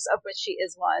characters, of which she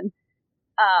is one.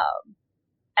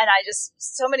 And I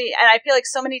feel like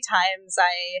so many times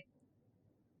I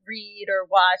read or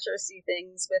watch or see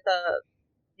things with a,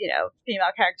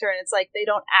 female character, and it's like they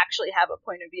don't actually have a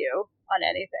point of view on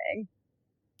anything.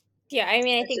 Yeah, I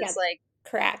mean, I think that's like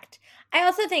correct. I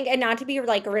also think, and not to be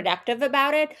like reductive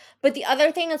about it, but the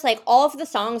other thing is like all of the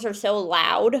songs are so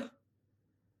loud.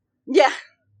 Yeah.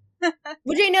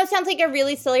 Which I know sounds like a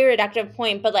really silly reductive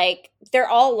point, but like they're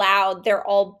all loud, they're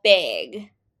all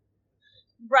big.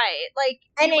 Right. Like,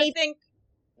 and you would think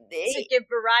to give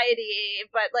variety,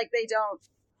 but like they don't.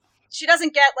 She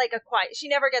doesn't get like she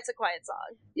never gets a quiet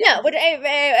song. Yeah. No, but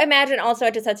I imagine also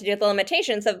it just has to do with the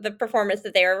limitations of the performance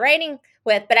that they were writing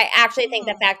with. But I actually think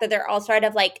the fact that they're all sort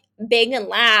of like big and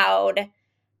loud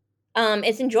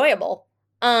is enjoyable.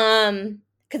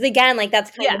 Because again, like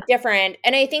that's kind of different.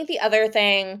 And I think the other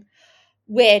thing,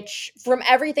 which from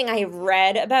everything I have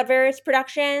read about various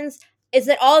productions, is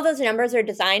that all of those numbers are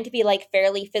designed to be like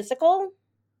fairly physical.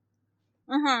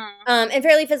 Mm-hmm. And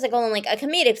fairly physical in like a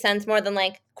comedic sense more than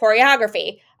like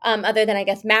choreography, other than I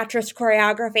guess Mattress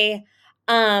choreography.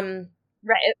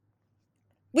 Right.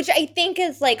 Which I think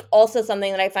is like also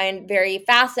something that I find very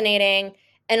fascinating,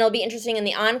 and it'll be interesting in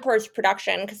the Encore's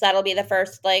production, because that'll be the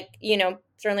first like,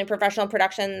 certainly professional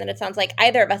production that it sounds like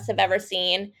either of us have ever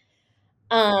seen.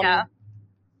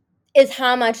 Is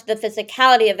how much the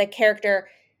physicality of the character,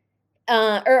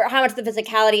 or how much the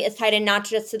physicality is tied in not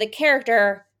just to the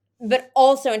character, but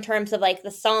also in terms of like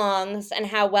the songs and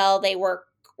how well they work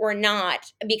or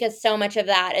not, because so much of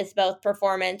that is both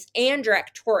performance and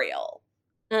directorial.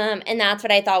 And that's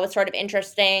what I thought was sort of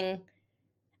interesting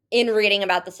in reading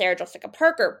about the Sarah Jessica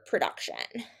Parker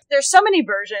production. There's so many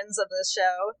versions of this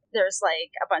show. There's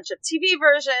like a bunch of TV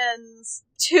versions.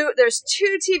 There's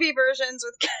 2 TV versions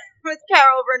with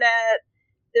Carol Burnett.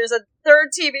 There's a 3rd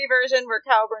TV version where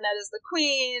Carol Burnett is the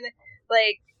queen.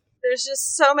 Like, there's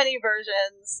just so many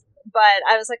versions. But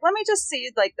I was like, let me just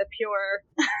see like the pure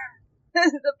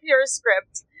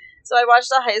script. So I watched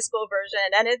the high school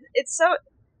version, and it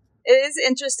is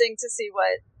interesting to see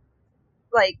what,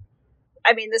 like,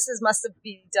 I mean, must have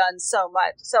been done so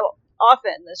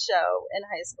often, the show in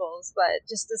high schools, but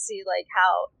just to see like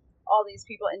how all these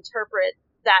people interpret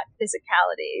that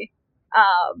physicality.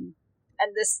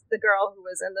 And the girl who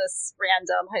was in this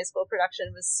random high school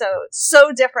production was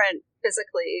so different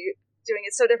physically, doing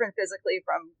it so different physically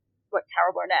from what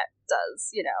Carol Burnett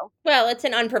does, Well, it's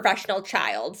an unprofessional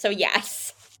child, so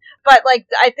yes. But like,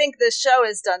 I think this show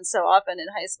is done so often in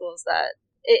high schools that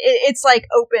it's like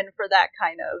open for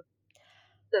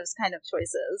those kind of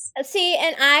choices. See,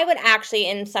 and I would actually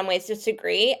in some ways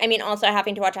disagree. I mean, also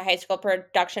having to watch a high school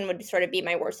production would sort of be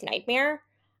my worst nightmare.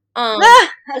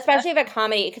 Especially of a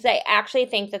comedy, because I actually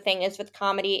think the thing is with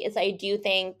comedy is I do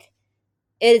think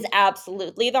it is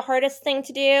absolutely the hardest thing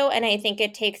to do, and I think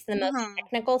it takes the most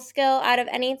technical skill out of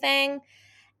anything,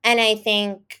 and I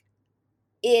think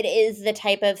it is the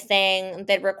type of thing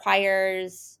that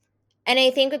requires, and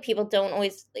I think what people don't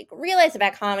always like realize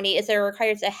about comedy is that it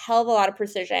requires a hell of a lot of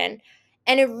precision,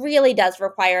 and it really does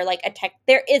require like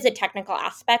there is a technical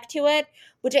aspect to it,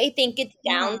 which I think gets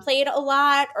downplayed a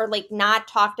lot or like not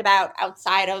talked about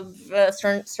outside of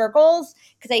certain circles,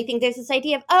 because I think there's this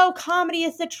idea of, oh, comedy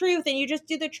is the truth and you just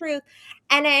do the truth,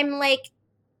 and I'm like,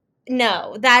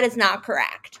 no, that is not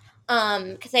correct.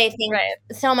 Because I think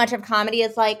so much of comedy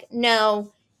is like,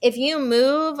 no, if you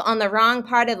move on the wrong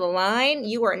part of the line,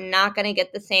 you are not going to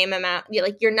get the same amount.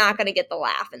 You're not going to get the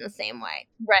laugh in the same way.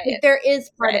 Right. Like, there is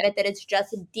part of it that is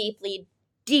just deeply,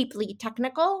 deeply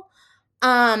technical.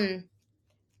 And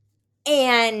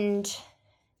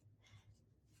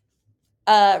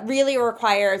really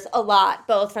requires a lot,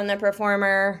 both from the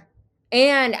performer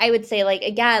and I would say, like,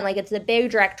 again, like, it's a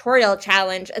big directorial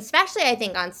challenge, especially I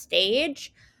think on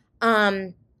stage.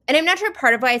 And I'm not sure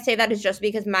part of why I say that is just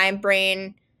because my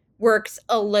brain works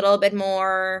a little bit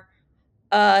more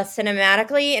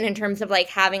cinematically and in terms of like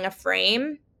having a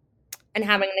frame and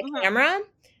having the camera.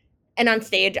 And on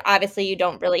stage, obviously, you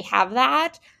don't really have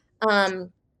that.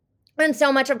 And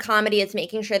so much of comedy is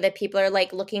making sure that people are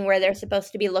like looking where they're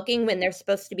supposed to be looking when they're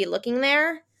supposed to be looking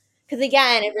there. Because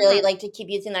again, I really like to keep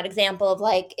using that example of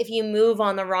like, if you move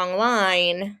on the wrong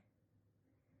line,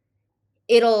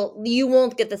 you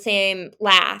won't get the same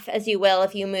laugh as you will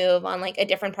if you move on like a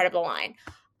different part of the line.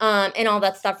 And all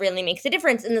that stuff really makes a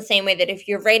difference in the same way that if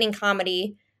you're writing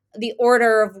comedy, the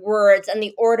order of words and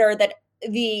the order that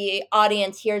the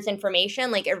audience hears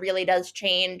information, like it really does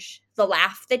change the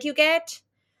laugh that you get.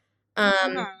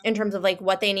 In terms of like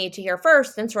what they need to hear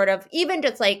first, and sort of even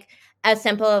just like as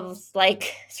simple as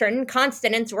like certain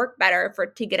consonants work better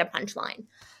to get a punchline,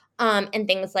 and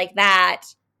things like that.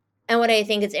 And what I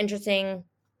think is interesting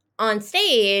on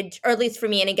stage, or at least for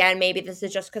me, and again, maybe this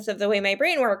is just because of the way my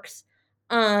brain works,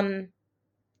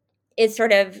 is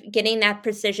sort of getting that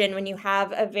precision when you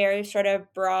have a very sort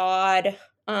of broad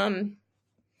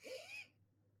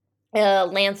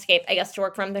landscape, I guess, to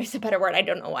work from. There's a better word. I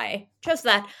don't know why I chose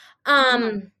that.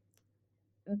 And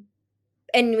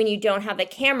when you don't have the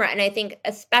camera, and I think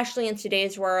especially in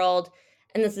today's world,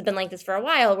 and this has been like this for a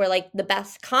while, where like the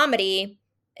best comedy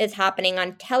is happening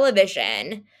on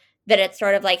television, that it's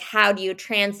sort of like, how do you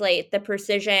translate the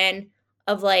precision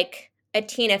of like a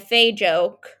Tina Fey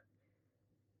joke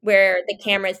where the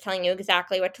camera is telling you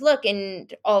exactly what to look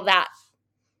and all that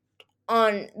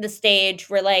on the stage,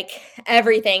 where like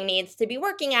everything needs to be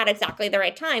working at exactly the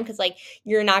right time, because like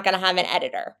you're not going to have an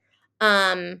editor.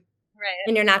 Right.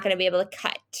 And you're not going to be able to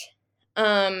cut.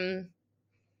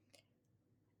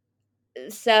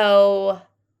 So,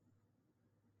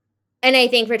 and I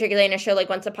think particularly in a show like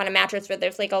Once Upon a Mattress, where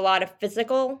there's like a lot of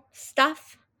physical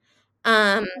stuff.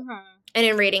 And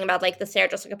in reading about like the Sarah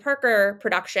Jessica Parker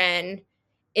production,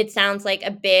 it sounds like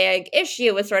a big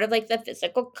issue with sort of like the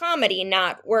physical comedy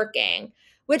not working,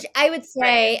 which I would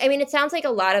say, I mean, it sounds like a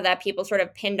lot of that people sort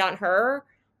of pinned on her.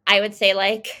 I would say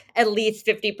like at least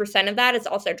 50% of that is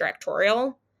also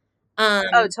directorial. Oh,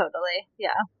 totally.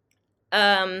 Yeah.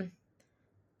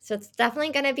 So it's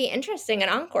definitely going to be interesting in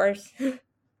Encores.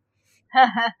 I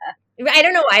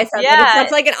don't know why I said that. It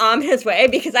sounds like an ominous way,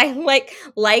 because I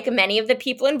like many of the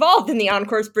people involved in the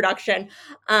Encores production.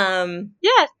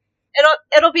 Yeah.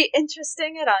 It'll be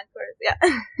interesting at Encores. Yeah.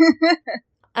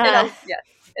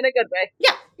 In a good way.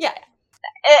 Yeah.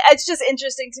 It's just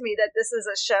interesting to me that this is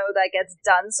a show that gets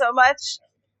done so much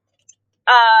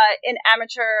in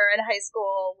amateur and high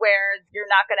school, where you're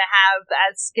not going to have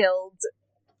as skilled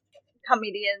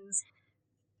comedians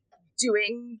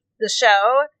doing the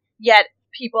show, yet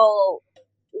people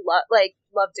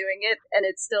love doing it, and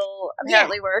it still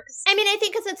apparently works. I mean, I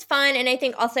think because it's fun, and I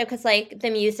think also because like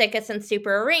the music isn't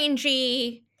super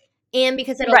arrangey, and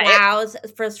because it allows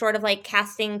for sort of like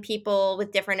casting people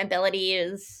with different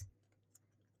abilities.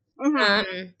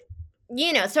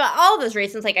 You know, so all those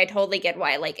reasons, like I totally get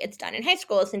why like it's done in high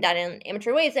school, it's done in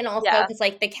amateur ways, and also because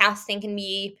like the casting can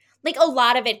be like, a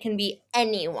lot of it can be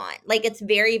anyone. Like it's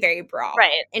very, very broad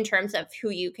in terms of who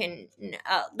you can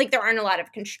like there aren't a lot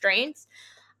of constraints.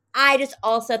 I just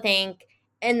also think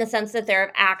in the sense that there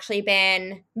have actually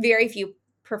been very few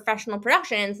professional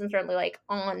productions, and certainly like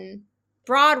on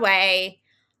Broadway,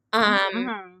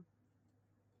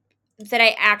 that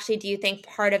I actually do think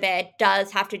part of it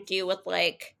does have to do with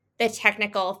like the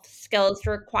technical skills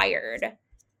required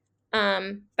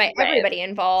by everybody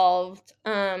involved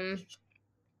to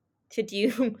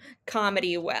do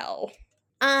comedy well.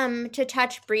 To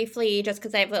touch briefly, just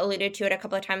because I've alluded to it a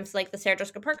couple of times, like the Sarah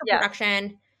Jessica Parker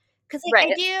production, because like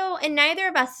I do, and neither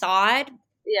of us saw it.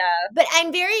 Yeah. But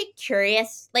I'm very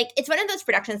curious. Like, it's one of those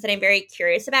productions that I'm very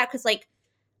curious about, because like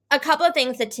a couple of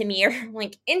things that to me are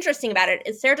like interesting about it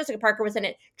is Sarah Jessica Parker was in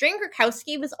it. Jane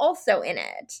Krakowski was also in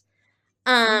it.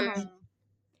 And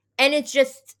it's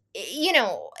just, you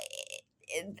know,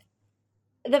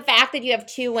 the fact that you have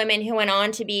two women who went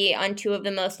on to be on two of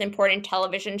the most important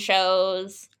television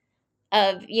shows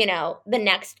of, you know, the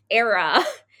next era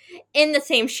in the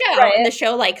same show, and the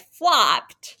show like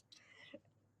flopped.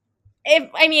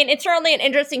 it's certainly an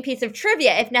interesting piece of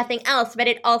trivia, if nothing else, but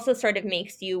it also sort of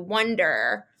makes you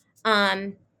wonder.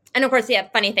 And of course, the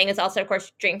funny thing is also, of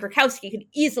course, Jane Krakowski could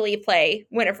easily play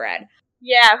Winifred.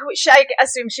 Yeah, I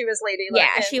assume she was Lady Yeah,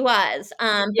 Larkin. she was.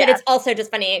 But it's also just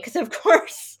funny because, of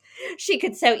course, she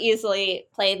could so easily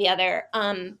play the other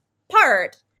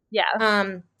part. Yeah.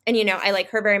 And, I like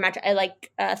her very much. I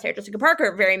like Sarah Jessica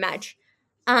Parker very much.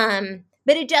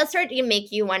 But it does start to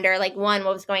make you wonder, like, one,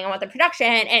 what was going on with the production?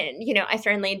 And, I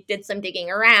certainly did some digging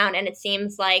around, and it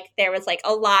seems like there was, like,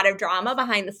 a lot of drama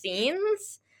behind the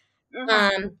scenes.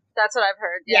 Mm-hmm. That's what I've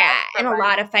heard. Yeah, and a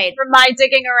lot of fights. From my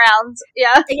digging around,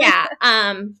 yeah.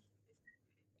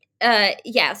 Yeah.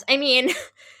 Yes, I mean,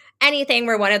 anything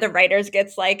where one of the writers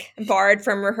gets, like, barred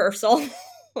from rehearsal,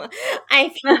 I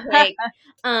feel like,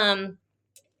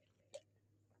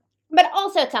 but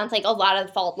also it sounds like a lot of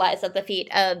the fault lies at the feet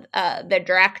of the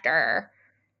director.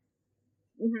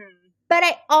 Mm-hmm. But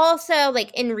I also,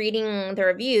 like, in reading the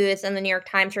reviews, and the New York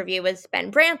Times review was Ben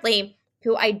Brantley,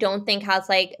 who I don't think has,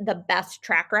 like, the best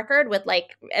track record with,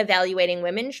 like, evaluating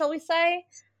women, shall we say.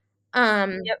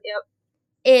 Yep.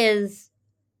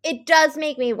 It does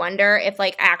make me wonder if,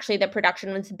 like, actually the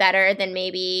production was better than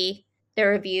maybe the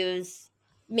reviews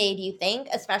made you think,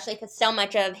 especially because so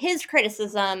much of his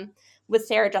criticism with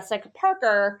Sarah Jessica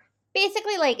Parker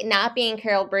basically, like, not being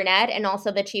Carol Burnett, and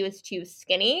also that she was too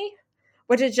skinny,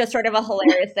 which is just sort of a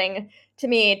hilarious thing to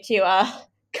me to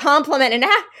compliment an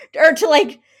actor, or to,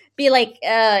 like, be, like,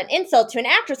 an insult to an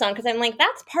actress on, because I'm like,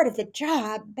 that's part of the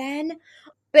job, Ben.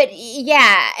 But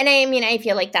yeah, and I mean, I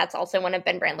feel like that's also one of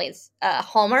Ben Brantley's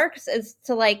hallmarks, is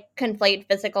to, like, conflate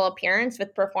physical appearance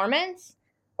with performance,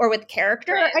 or with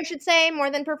character, right. I should say, more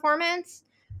than performance.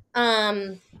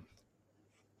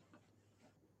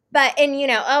 But, and,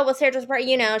 Sarah Jessica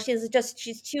Parker,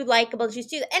 she's too likable,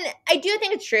 and I do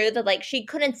think it's true that, like, she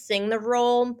couldn't sing the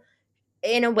role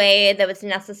in a way that was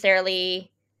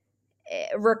necessarily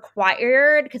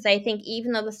required, because I think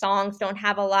even though the songs don't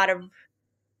have a lot of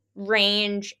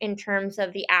range in terms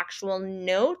of the actual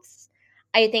notes,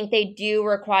 I think they do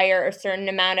require a certain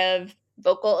amount of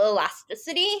vocal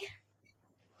elasticity,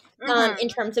 in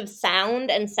terms of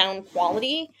sound and sound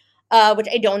quality, which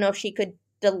I don't know if she could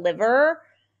deliver.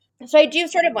 So I do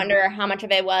sort of wonder how much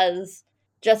of it was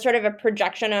just sort of a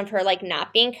projection of her, like,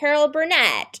 not being Carol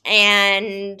Burnett,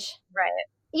 and right,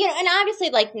 and obviously,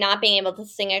 like, not being able to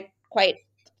sing it quite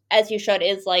as you should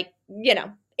is, like,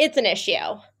 it's an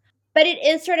issue. But it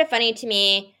is sort of funny to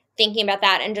me thinking about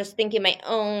that, and just thinking my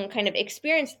own kind of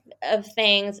experience of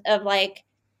things, of, like,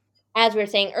 as we were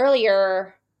saying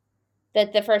earlier,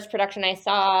 that the first production I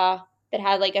saw that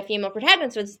had, like, a female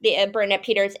protagonist was the Burnett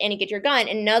Peters' Annie Get Your Gun,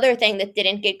 another thing that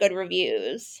didn't get good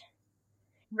reviews.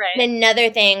 Right. And another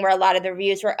thing where a lot of the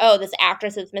reviews were, oh, this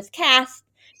actress is miscast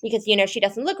because, she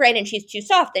doesn't look right, and she's too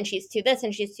soft, and she's too this,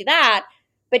 and she's too that.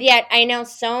 But yet I know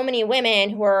so many women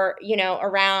who are,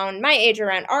 around my age,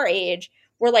 around our age,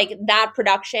 where, like, that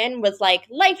production was, like,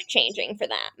 life-changing for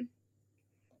them.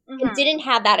 And didn't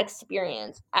have that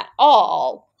experience at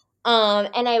all.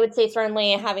 And I would say,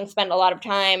 certainly, having spent a lot of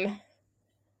time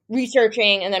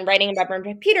researching and then writing about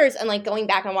Burnett Peters, and, like, going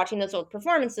back and watching those old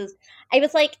performances, I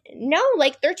was like, no,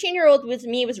 like, 13-year-old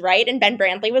me was right, and Ben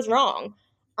Brantley was wrong.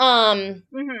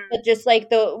 But just, like,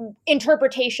 the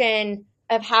interpretation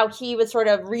of how he was sort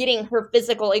of reading her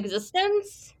physical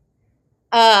existence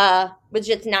was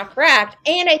just not correct.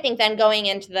 And I think then going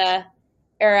into the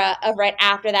era of right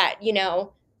after that,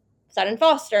 Sutton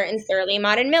Foster and Thoroughly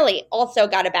Maud and Millie also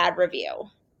got a bad review.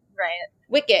 Right.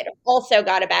 Wicked also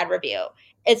got a bad review.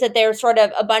 Is that there's sort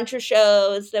of a bunch of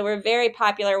shows that were very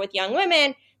popular with young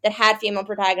women that had female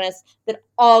protagonists that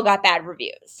all got bad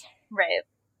reviews. Right.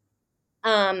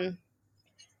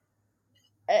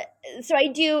 So I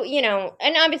do,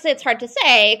 and obviously it's hard to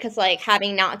say because, like,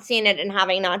 having not seen it and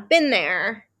having not been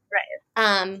there.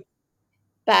 Right.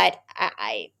 But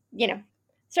I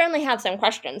certainly have some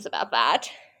questions about that.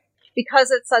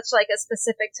 Because it's such, like, a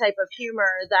specific type of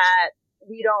humor that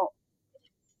we don't,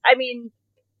 I mean,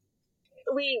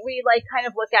 we like, kind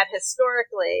of look at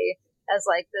historically as,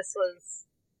 like, this was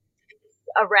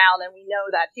around and we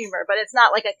know that humor, but it's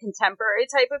not, like, a contemporary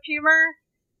type of humor.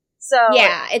 So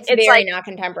yeah, it's very, like, not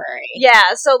contemporary.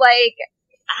 Yeah, so, like,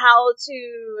 how to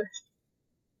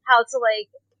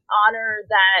like, honor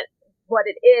that, what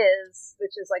it is,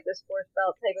 which is, like, this fourth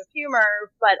belt type of humor,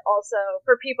 but also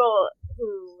for people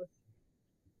who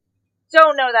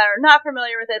don't know that, or not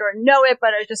familiar with it, or know it,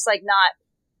 but are just, like,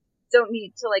 don't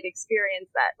need to, like, experience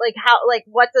that. Like, how, like,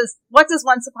 what does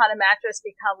Once Upon a Mattress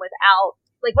become without,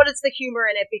 like, what does the humor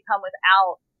in it become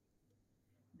without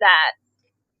that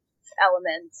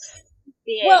element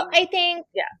being. Well, I think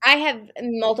Yeah. I have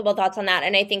multiple thoughts on that,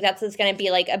 and I think that's going to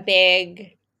be like a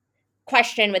big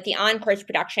question with the on-course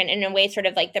production, in a way, sort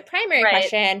of like the primary Right.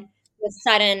 question with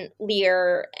Sutton,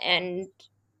 Lear, and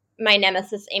my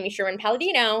nemesis Amy Sherman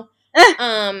Palladino,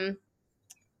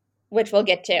 which we'll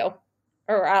get to,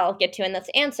 or I'll get to in this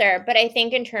answer. But I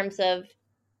think in terms of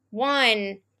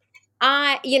one,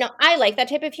 I like that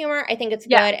type of humor. I think it's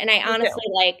good, and I honestly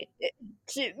like,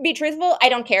 to be truthful, I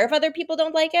don't care if other people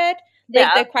don't like it.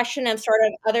 Like the question of sort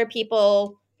of other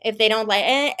people, if they don't like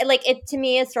it, like it to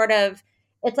me is sort of,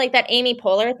 it's like that Amy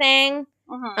Poehler thing,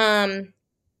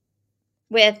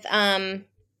 with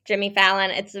Jimmy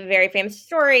Fallon. It's a very famous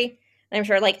story. I'm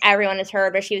sure like everyone has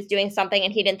heard, where she was doing something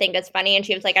and he didn't think it's funny, and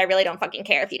she was like, I really don't fucking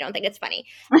care if you don't think it's funny.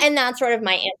 And that's sort of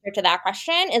my answer to that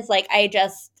question, is like,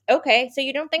 okay, so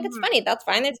you don't think it's funny. That's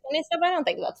fine. There's funny stuff I don't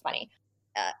think that's funny.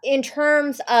 In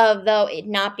terms of, though, it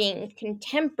not being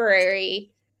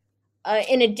contemporary,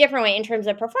 in a different way in terms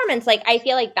of performance, like I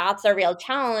feel like that's a real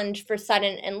challenge for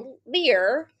Sutton and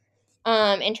Lear,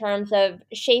 in terms of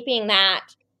shaping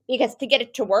that, because to get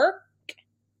it to work,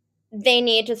 they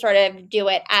need to sort of do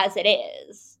it as it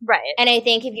is. Right. And I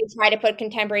think if you try to put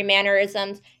contemporary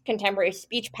mannerisms, contemporary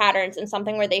speech patterns in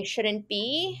something where they shouldn't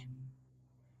be,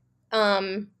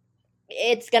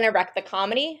 it's going to wreck the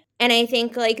comedy. And I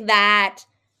think like that,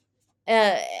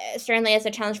 certainly as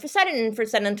a challenge for Sutton, and for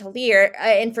Sutton to Lear,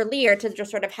 and for Lear to just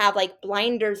sort of have like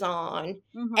blinders on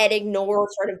and ignore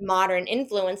sort of modern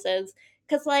influences,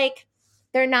 because like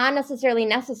they're not necessarily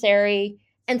necessary,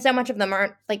 and so much of them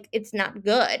aren't, like, it's not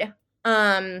good.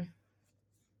 I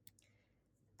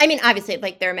mean, obviously,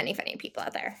 like, there are many funny people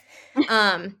out there.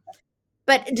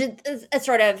 But just a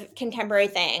sort of contemporary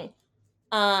thing.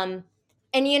 And,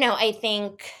 I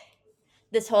think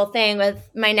this whole thing with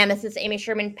my nemesis, Amy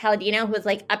Sherman Palladino, who was,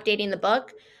 like, updating the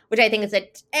book, which I think is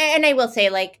and I will say,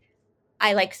 like,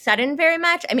 I like Sutton very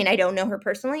much. I mean, I don't know her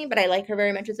personally, but I like her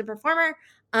very much as a performer.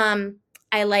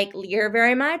 I like Lear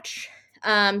very much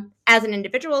as an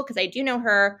individual, because I do know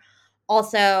her.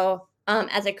 Also,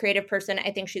 as a creative person,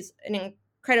 I think she's an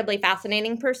incredibly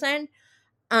fascinating person.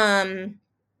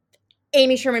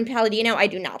 Amy Sherman Palladino, I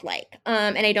do not like.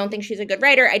 And I don't think she's a good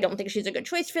writer. I don't think she's a good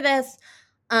choice for this,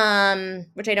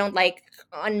 which I don't like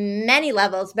on many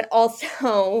levels. But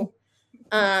also,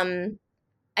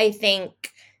 I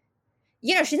think,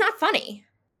 she's not funny.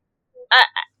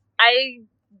 I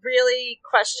really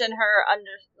question her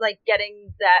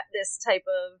getting this type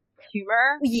of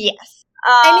humor. Yes.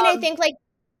 I think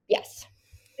yes.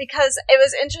 Because it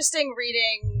was interesting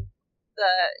reading the,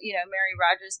 Mary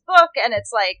Rodgers book, and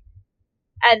it's like,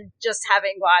 and just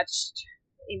having watched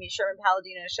Amy Sherman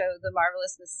Palladino show The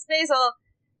Marvelous Mrs. Maisel,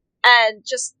 and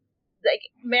just like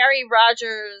Mary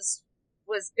Rodgers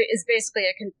is basically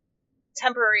a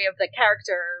contemporary of the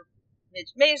character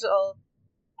Midge Maisel,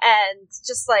 and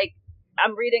just like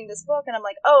I'm reading this book and I'm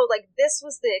like, oh, like this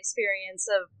was the experience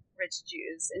of rich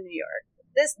Jews in New York.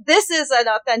 This is an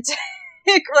authentic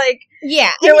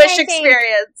Jewish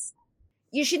experience.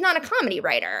 She's not a comedy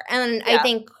writer, and I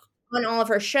think on all of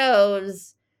her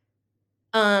shows,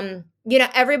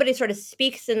 everybody sort of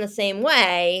speaks in the same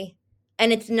way,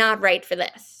 and it's not right for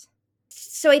this.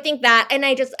 So I think that, and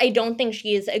I don't think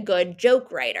she is a good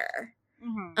joke writer.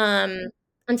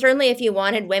 And certainly if you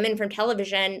wanted women from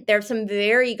television, there's some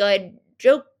very good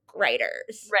joke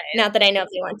writers. Right. Not that I know if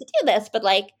they want to do this, but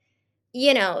like,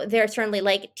 there's certainly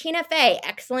like Tina Fey,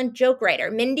 excellent joke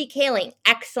writer. Mindy Kaling,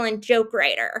 excellent joke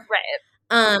writer.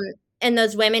 Right. And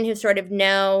those women who sort of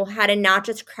know how to not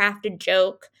just craft a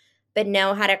joke, but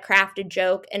know how to craft a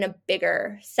joke in a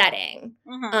bigger setting.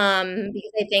 Because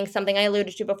I think something I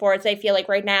alluded to before is I feel like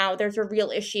right now there's a real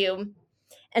issue,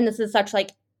 and this is such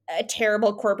like a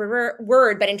terrible corporate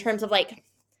word, but in terms of like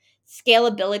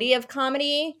scalability of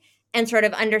comedy and sort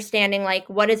of understanding like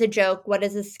what is a joke, what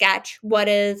is a sketch, what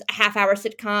is a half-hour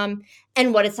sitcom,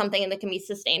 and what is something that can be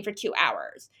sustained for 2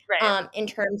 hours. Right. In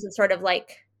terms of sort of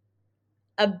like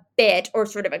a bit or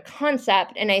sort of a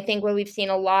concept. And I think what we've seen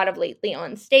a lot of lately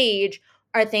on stage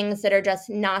are things that are just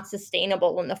not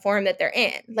sustainable in the form that they're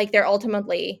in. Like they're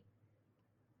ultimately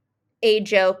a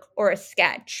joke or a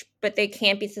sketch, but they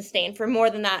can't be sustained for more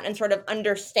than that, and sort of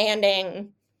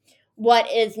understanding what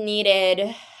is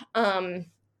needed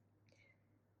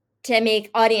to make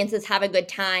audiences have a good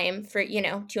time for,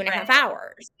 2.5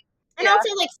 hours. And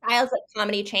also like styles like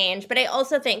comedy change. But I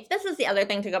also think this is the other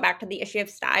thing, to go back to the issue of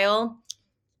style,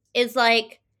 is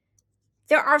like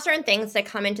there are certain things that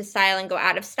come into style and go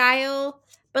out of style,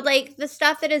 but like the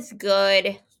stuff that is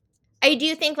good, I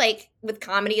do think like with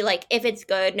comedy, like if it's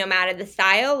good, no matter the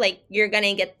style, like you're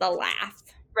gonna get the laugh.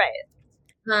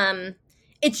 Right.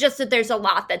 It's just that there's a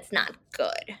lot that's not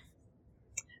good.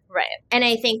 Right. And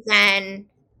I think then,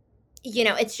 you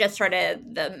know, it's just sort of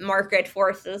the market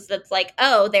forces that's like,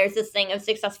 oh, there's this thing of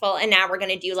successful, and now we're going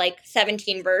to do like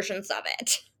 17 versions of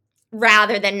it,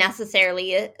 rather than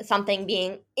necessarily something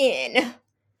being in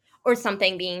or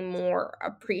something being more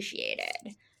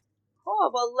appreciated.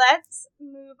 Cool. Well, let's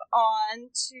move on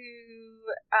to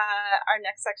our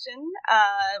next section,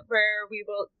 where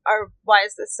our Why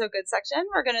Is This So Good section.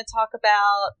 We're going to talk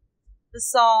about the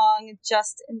song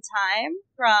Just in Time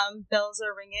from Bells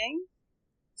Are Ringing.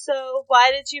 So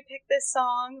why did you pick this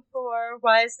song for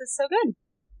Why Is This So Good?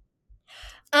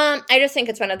 I just think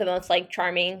it's one of the most like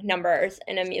charming numbers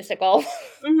in a musical.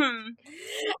 Mm-hmm.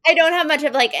 I don't have much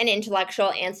of like an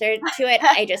intellectual answer to it.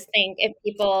 I just think if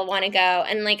people want to go,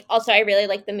 and like also I really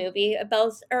like the movie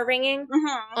Bells Are Ringing,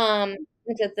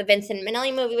 which is the Vincent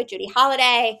Minnelli movie with Judy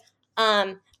Holliday.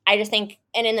 I just think,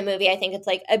 and in the movie, I think it's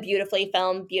like a beautifully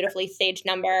filmed, beautifully staged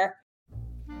number.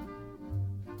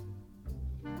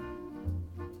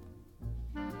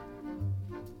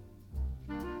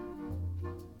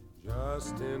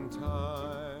 Just in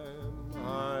time,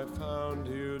 I found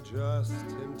you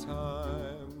just in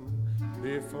time.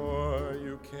 Before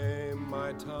you came,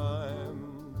 my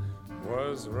time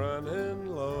was running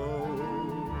low.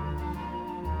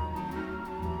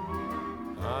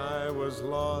 I was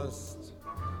lost,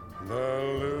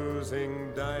 the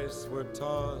losing dice were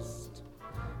tossed.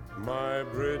 My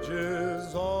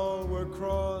bridges all were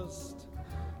crossed,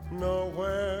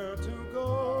 nowhere to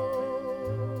go.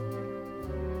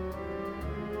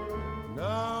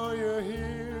 Now you're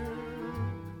here,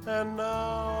 and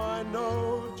now I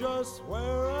know just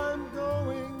where I'm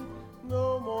going.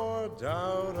 No more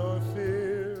doubt or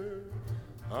fear,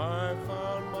 I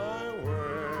found my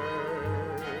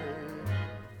way.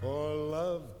 For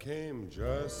love came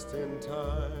just in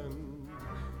time.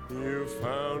 You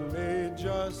found me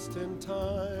just in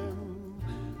time,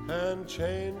 and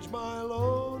changed my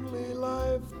lonely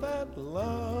life that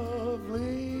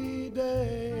lovely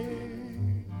day.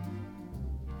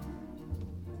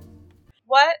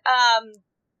 What I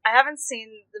haven't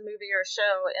seen the movie or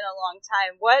show in a long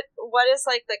time. What is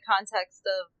like the context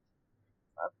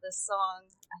of this song?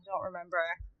 I don't remember.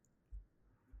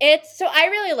 So I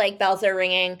really like Bells Are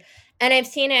Ringing, and I've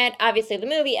seen it, obviously the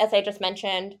movie, as I just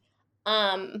mentioned.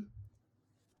 And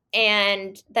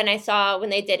then I saw when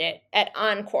they did it at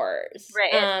Encores.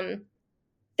 Right.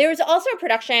 There was also a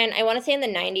production, I want to say in the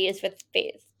 90s, with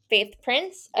Faith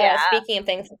Prince. Yeah. Speaking of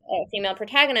things, female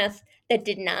protagonist, that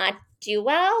did not do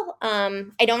well.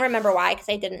 I don't remember why, because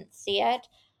I didn't see it.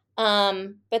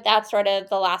 But that's sort of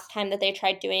the last time that they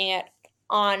tried doing it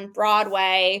on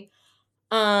Broadway.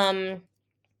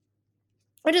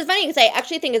 Which is funny, because I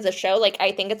actually think as a show, like,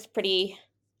 I think it's pretty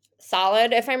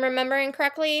solid, if I'm remembering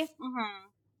correctly.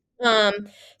 Mm-hmm.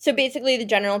 So basically the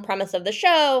general premise of the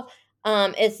show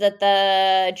is that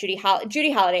the Judy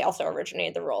Holliday also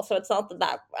originated the role, so it's not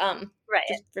that right.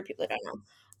 Just for people who don't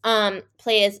know,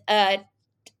 plays a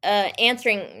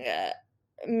answering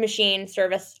machine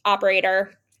service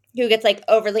operator who gets like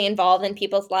overly involved in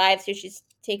people's lives, so she's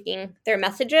taking their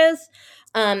messages.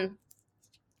 And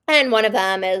one of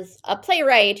them is a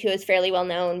playwright who is fairly well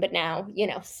known, but now, you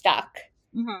know, stuck.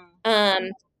 Mm-hmm.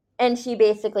 And she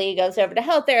basically goes over to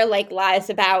help there, like lies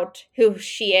about who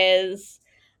she is,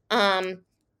 and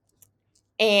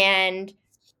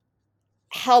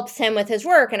helps him with his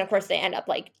work. And of course they end up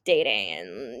like dating,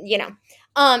 and, you know,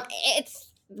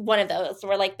 it's one of those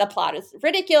where like the plot is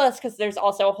ridiculous, because there's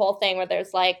also a whole thing where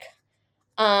there's like,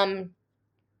 a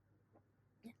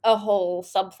whole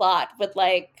subplot with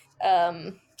like,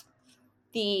 I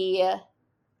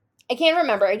can't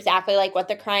remember exactly like what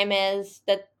the crime is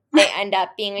that they end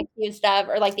up being accused of,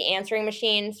 or like the answering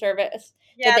machine service.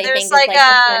 Yeah, that they there's think like is,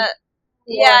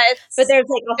 it's but there's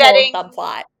like a betting, whole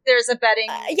subplot. There's a betting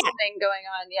thing going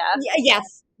on.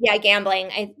 Yeah,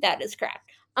 gambling. That is correct.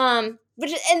 And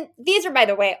these are, by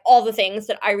the way, all the things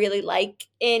that I really like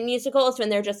in musicals when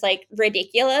they're just like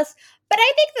ridiculous. But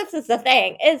I think this is the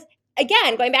thing, is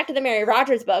again going back to the Mary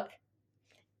Rodgers book.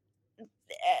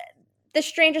 The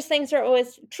strangest things are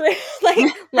always true. Like,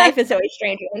 life is always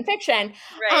stranger than fiction.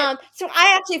 Right. So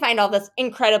I actually find all this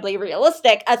incredibly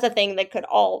realistic as a thing that could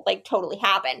all like totally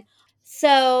happen.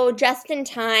 So Just in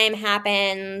Time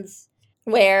happens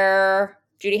where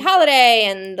Judy Holliday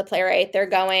and the playwright, they're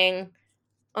going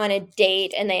on a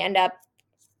date, and they end up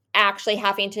actually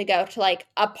having to go to like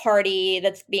a party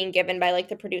that's being given by like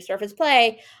the producer of his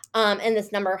play. And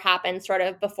this number happens sort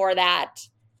of before that.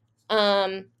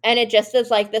 And it just is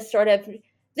like this sort of,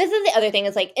 this is the other thing,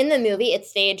 is like in the movie it's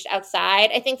staged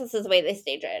outside. I think this is the way they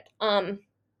stage it.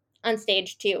 on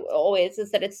stage too, always,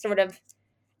 is that it's sort of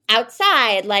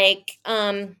outside, like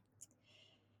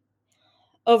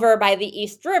over by the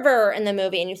East River in the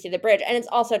movie, and you see the bridge, and it's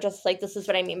also just like, this is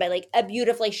what I mean by like a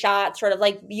beautifully shot, sort of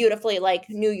like beautifully like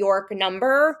New York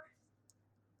number.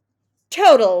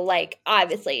 Total, like,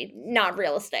 obviously not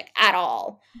realistic at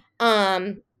all.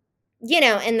 In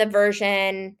the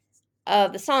version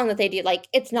of the song that they do, like,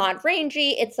 it's not rangy,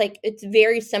 it's like, it's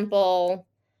very simple.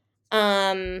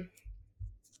 And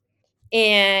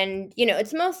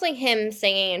it's mostly him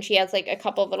singing, and she has like a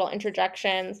couple of little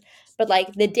interjections, but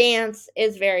like the dance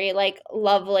is very like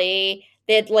lovely.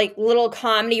 The like little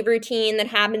comedy routine that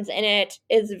happens in it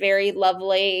is very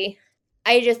lovely.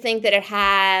 I just think that it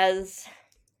has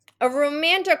a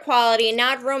romantic quality,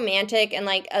 not romantic in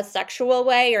like a sexual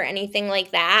way or anything like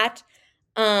that,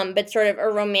 but sort of a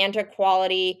romantic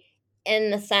quality in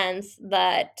the sense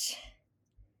that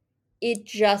it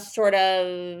just sort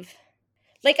of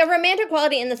like a romantic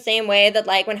quality in the same way that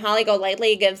like when Holly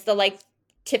Golightly gives the like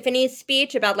Tiffany's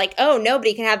speech about like, oh,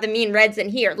 nobody can have the mean reds in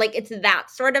here. Like, it's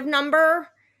that sort of number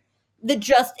that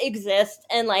just exists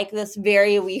in like this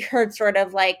very weird sort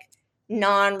of like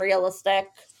non-realistic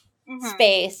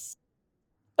space.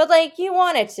 But like, you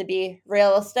want it to be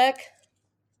realistic.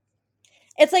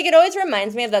 It's like, it always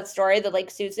reminds me of that story that like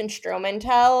Susan Stroman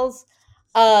tells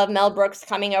of Mel Brooks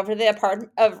coming over to the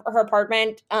her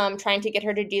apartment, trying to get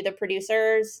her to do the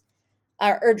producers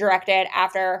or direct it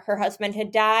after her husband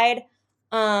had died,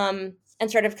 and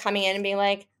sort of coming in and being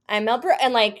like, I'm Mel Brooks,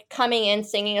 and like coming in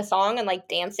singing a song and like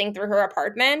dancing through her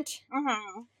apartment.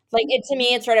 Like, it, to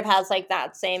me, it sort of has like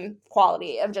that same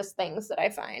quality of just things that I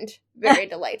find very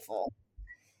delightful.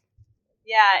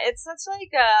 Yeah, it's such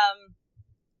like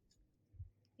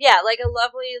like a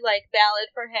lovely like ballad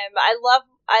for him. I love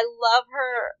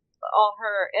her, all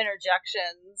her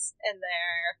interjections in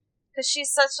there, because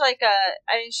she's such like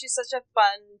she's such a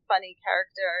funny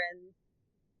character, and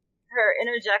her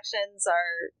interjections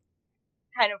are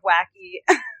kind of wacky.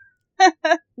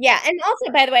 Yeah, and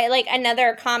also, by the way, like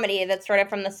another comedy that's sort of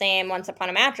from the same Once Upon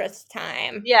a Mattress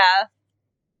time. Yeah.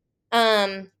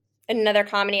 Another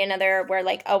comedy, where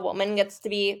like a woman gets to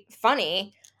be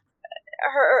funny.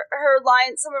 Her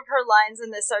lines, some of her lines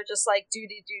in this are just like do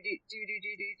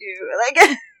like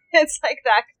it's like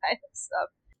that kind of stuff.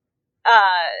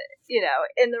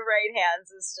 In the right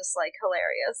hands is just like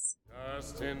hilarious.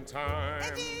 Just in time.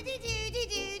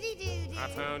 I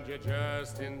found you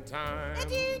just in time.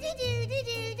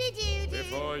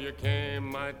 Before you came,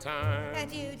 my time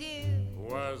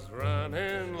was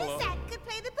running low. The Sack could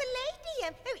play the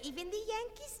Palladium, or even the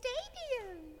Yankee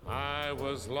Stadium. I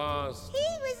was lost.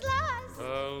 He was lost.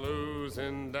 The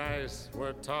losing dice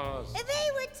were tossed.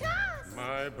 They were tossed.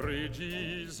 My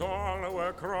bridges all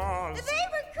were crossed. They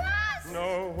were crossed.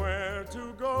 Nowhere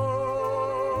to go.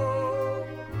 Oh,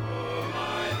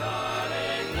 my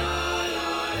darling, now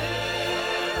you're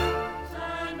here.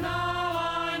 And now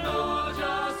I know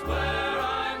just where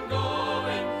I'm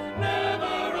going.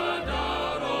 Never a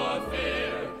doubt or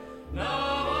fear.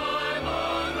 Now I'm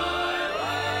on my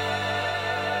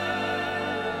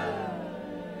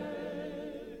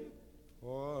way.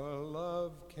 For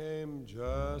love came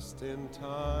just in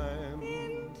time.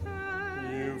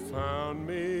 You found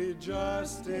me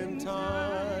just in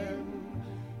time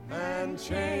and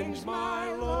changed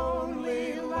my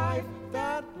lonely life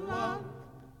that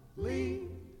lovely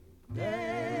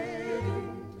day.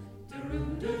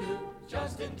 Do-do-do-do,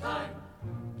 just in time.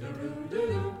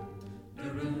 Do-do-do-do,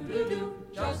 do-do-do-do,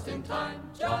 just in time,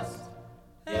 just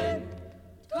in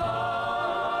time.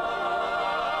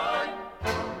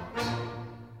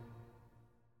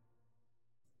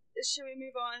 Should we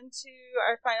move on to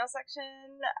our final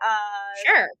section?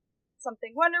 Sure.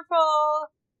 Something wonderful,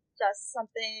 just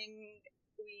something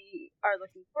we are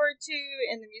looking forward to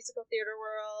in the musical theater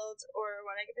world, or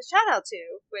want to give a shout out to,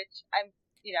 which I'm,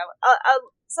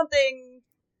 something,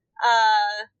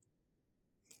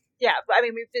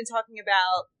 we've been talking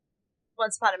about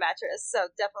Once Upon a Mattress, so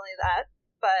definitely that,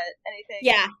 but anything?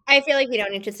 Yeah, I feel like we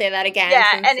don't need to say that again.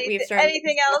 Yeah,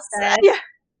 anything else? Yeah.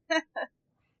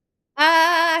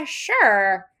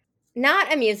 Sure.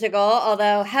 Not a musical,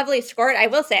 although heavily scored. I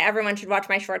will say everyone should watch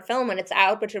my short film when it's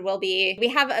out, which it will be. We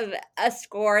have a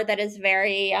score that is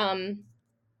very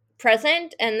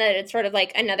present, and that it's sort of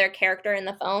like another character in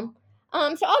the film.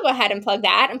 So I'll go ahead and plug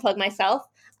that and plug myself.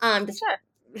 Sure.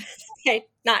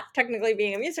 Not technically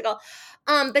being a musical.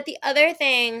 But the other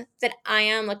thing that I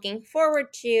am looking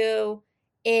forward to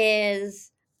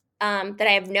is that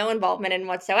I have no involvement in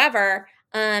whatsoever.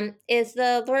 Is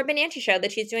the Laura Benanti show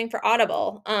that she's doing for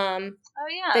Audible. Oh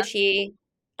yeah. That she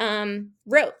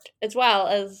wrote as well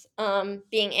as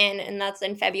being in, and that's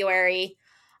in February.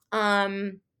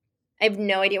 I have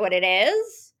no idea what it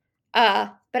is,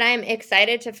 but I'm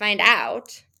excited to find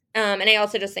out. And I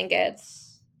also just think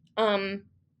it's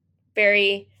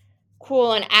very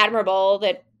cool and admirable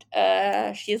that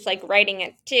she's like writing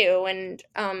it too. And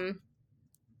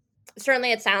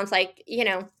certainly it sounds like,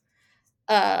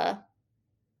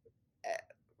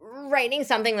 writing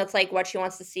something that's like what she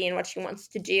wants to see and what she wants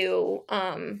to do.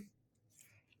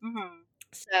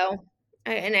 So,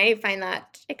 I find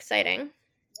that exciting.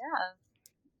 Yeah.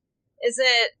 Is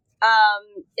it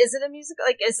a musical?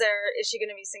 Like, is she going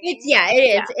to be singing? It is. Yeah.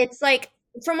 It's like,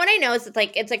 from what I know,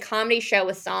 it's a comedy show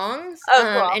with songs. Oh,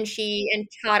 cool. And she and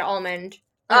Todd Almond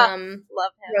love him.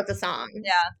 wrote the songs.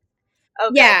 Yeah.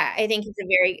 Okay. Yeah, I think he's a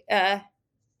very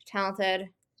talented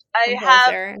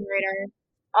composer and writer.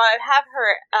 I have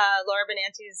her Laura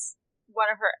Benanti's one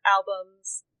of her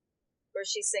albums where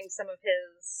she sings some of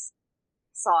his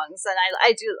songs, and I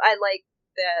like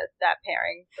that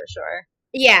pairing for sure.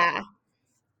 Yeah,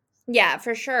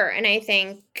 for sure. And I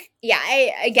think,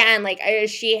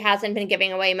 she hasn't been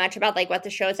giving away much about like what the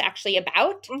show is actually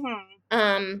about.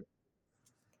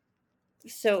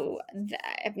 So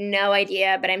I have no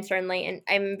idea, but I'm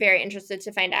very interested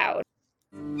to find out.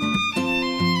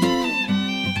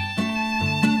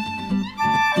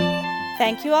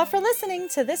 Thank you all for listening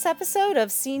to this episode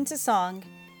of Scene to Song.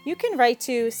 You can write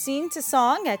to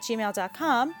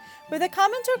scenetosong@gmail.com with a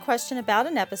comment or question about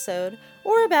an episode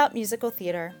or about musical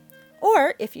theater,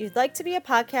 or if you'd like to be a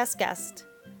podcast guest.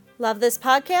 Love this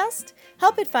podcast?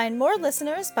 Help it find more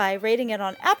listeners by rating it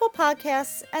on Apple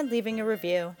Podcasts and leaving a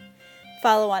review.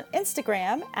 Follow on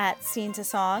Instagram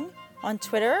 @Scene2Song, on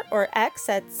Twitter or X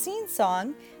 @SceneSong,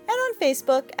 and on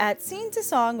Facebook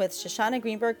 @Scene2Song with Shoshana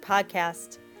Greenberg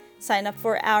Podcast. Sign up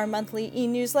for our monthly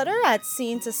e-newsletter at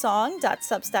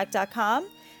scenetosong.substack.com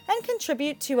and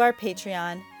contribute to our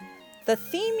Patreon. The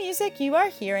theme music you are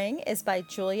hearing is by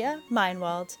Julia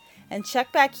Meinwald. And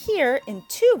check back here in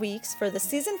 2 weeks for the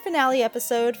season finale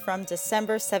episode from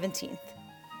December 17th.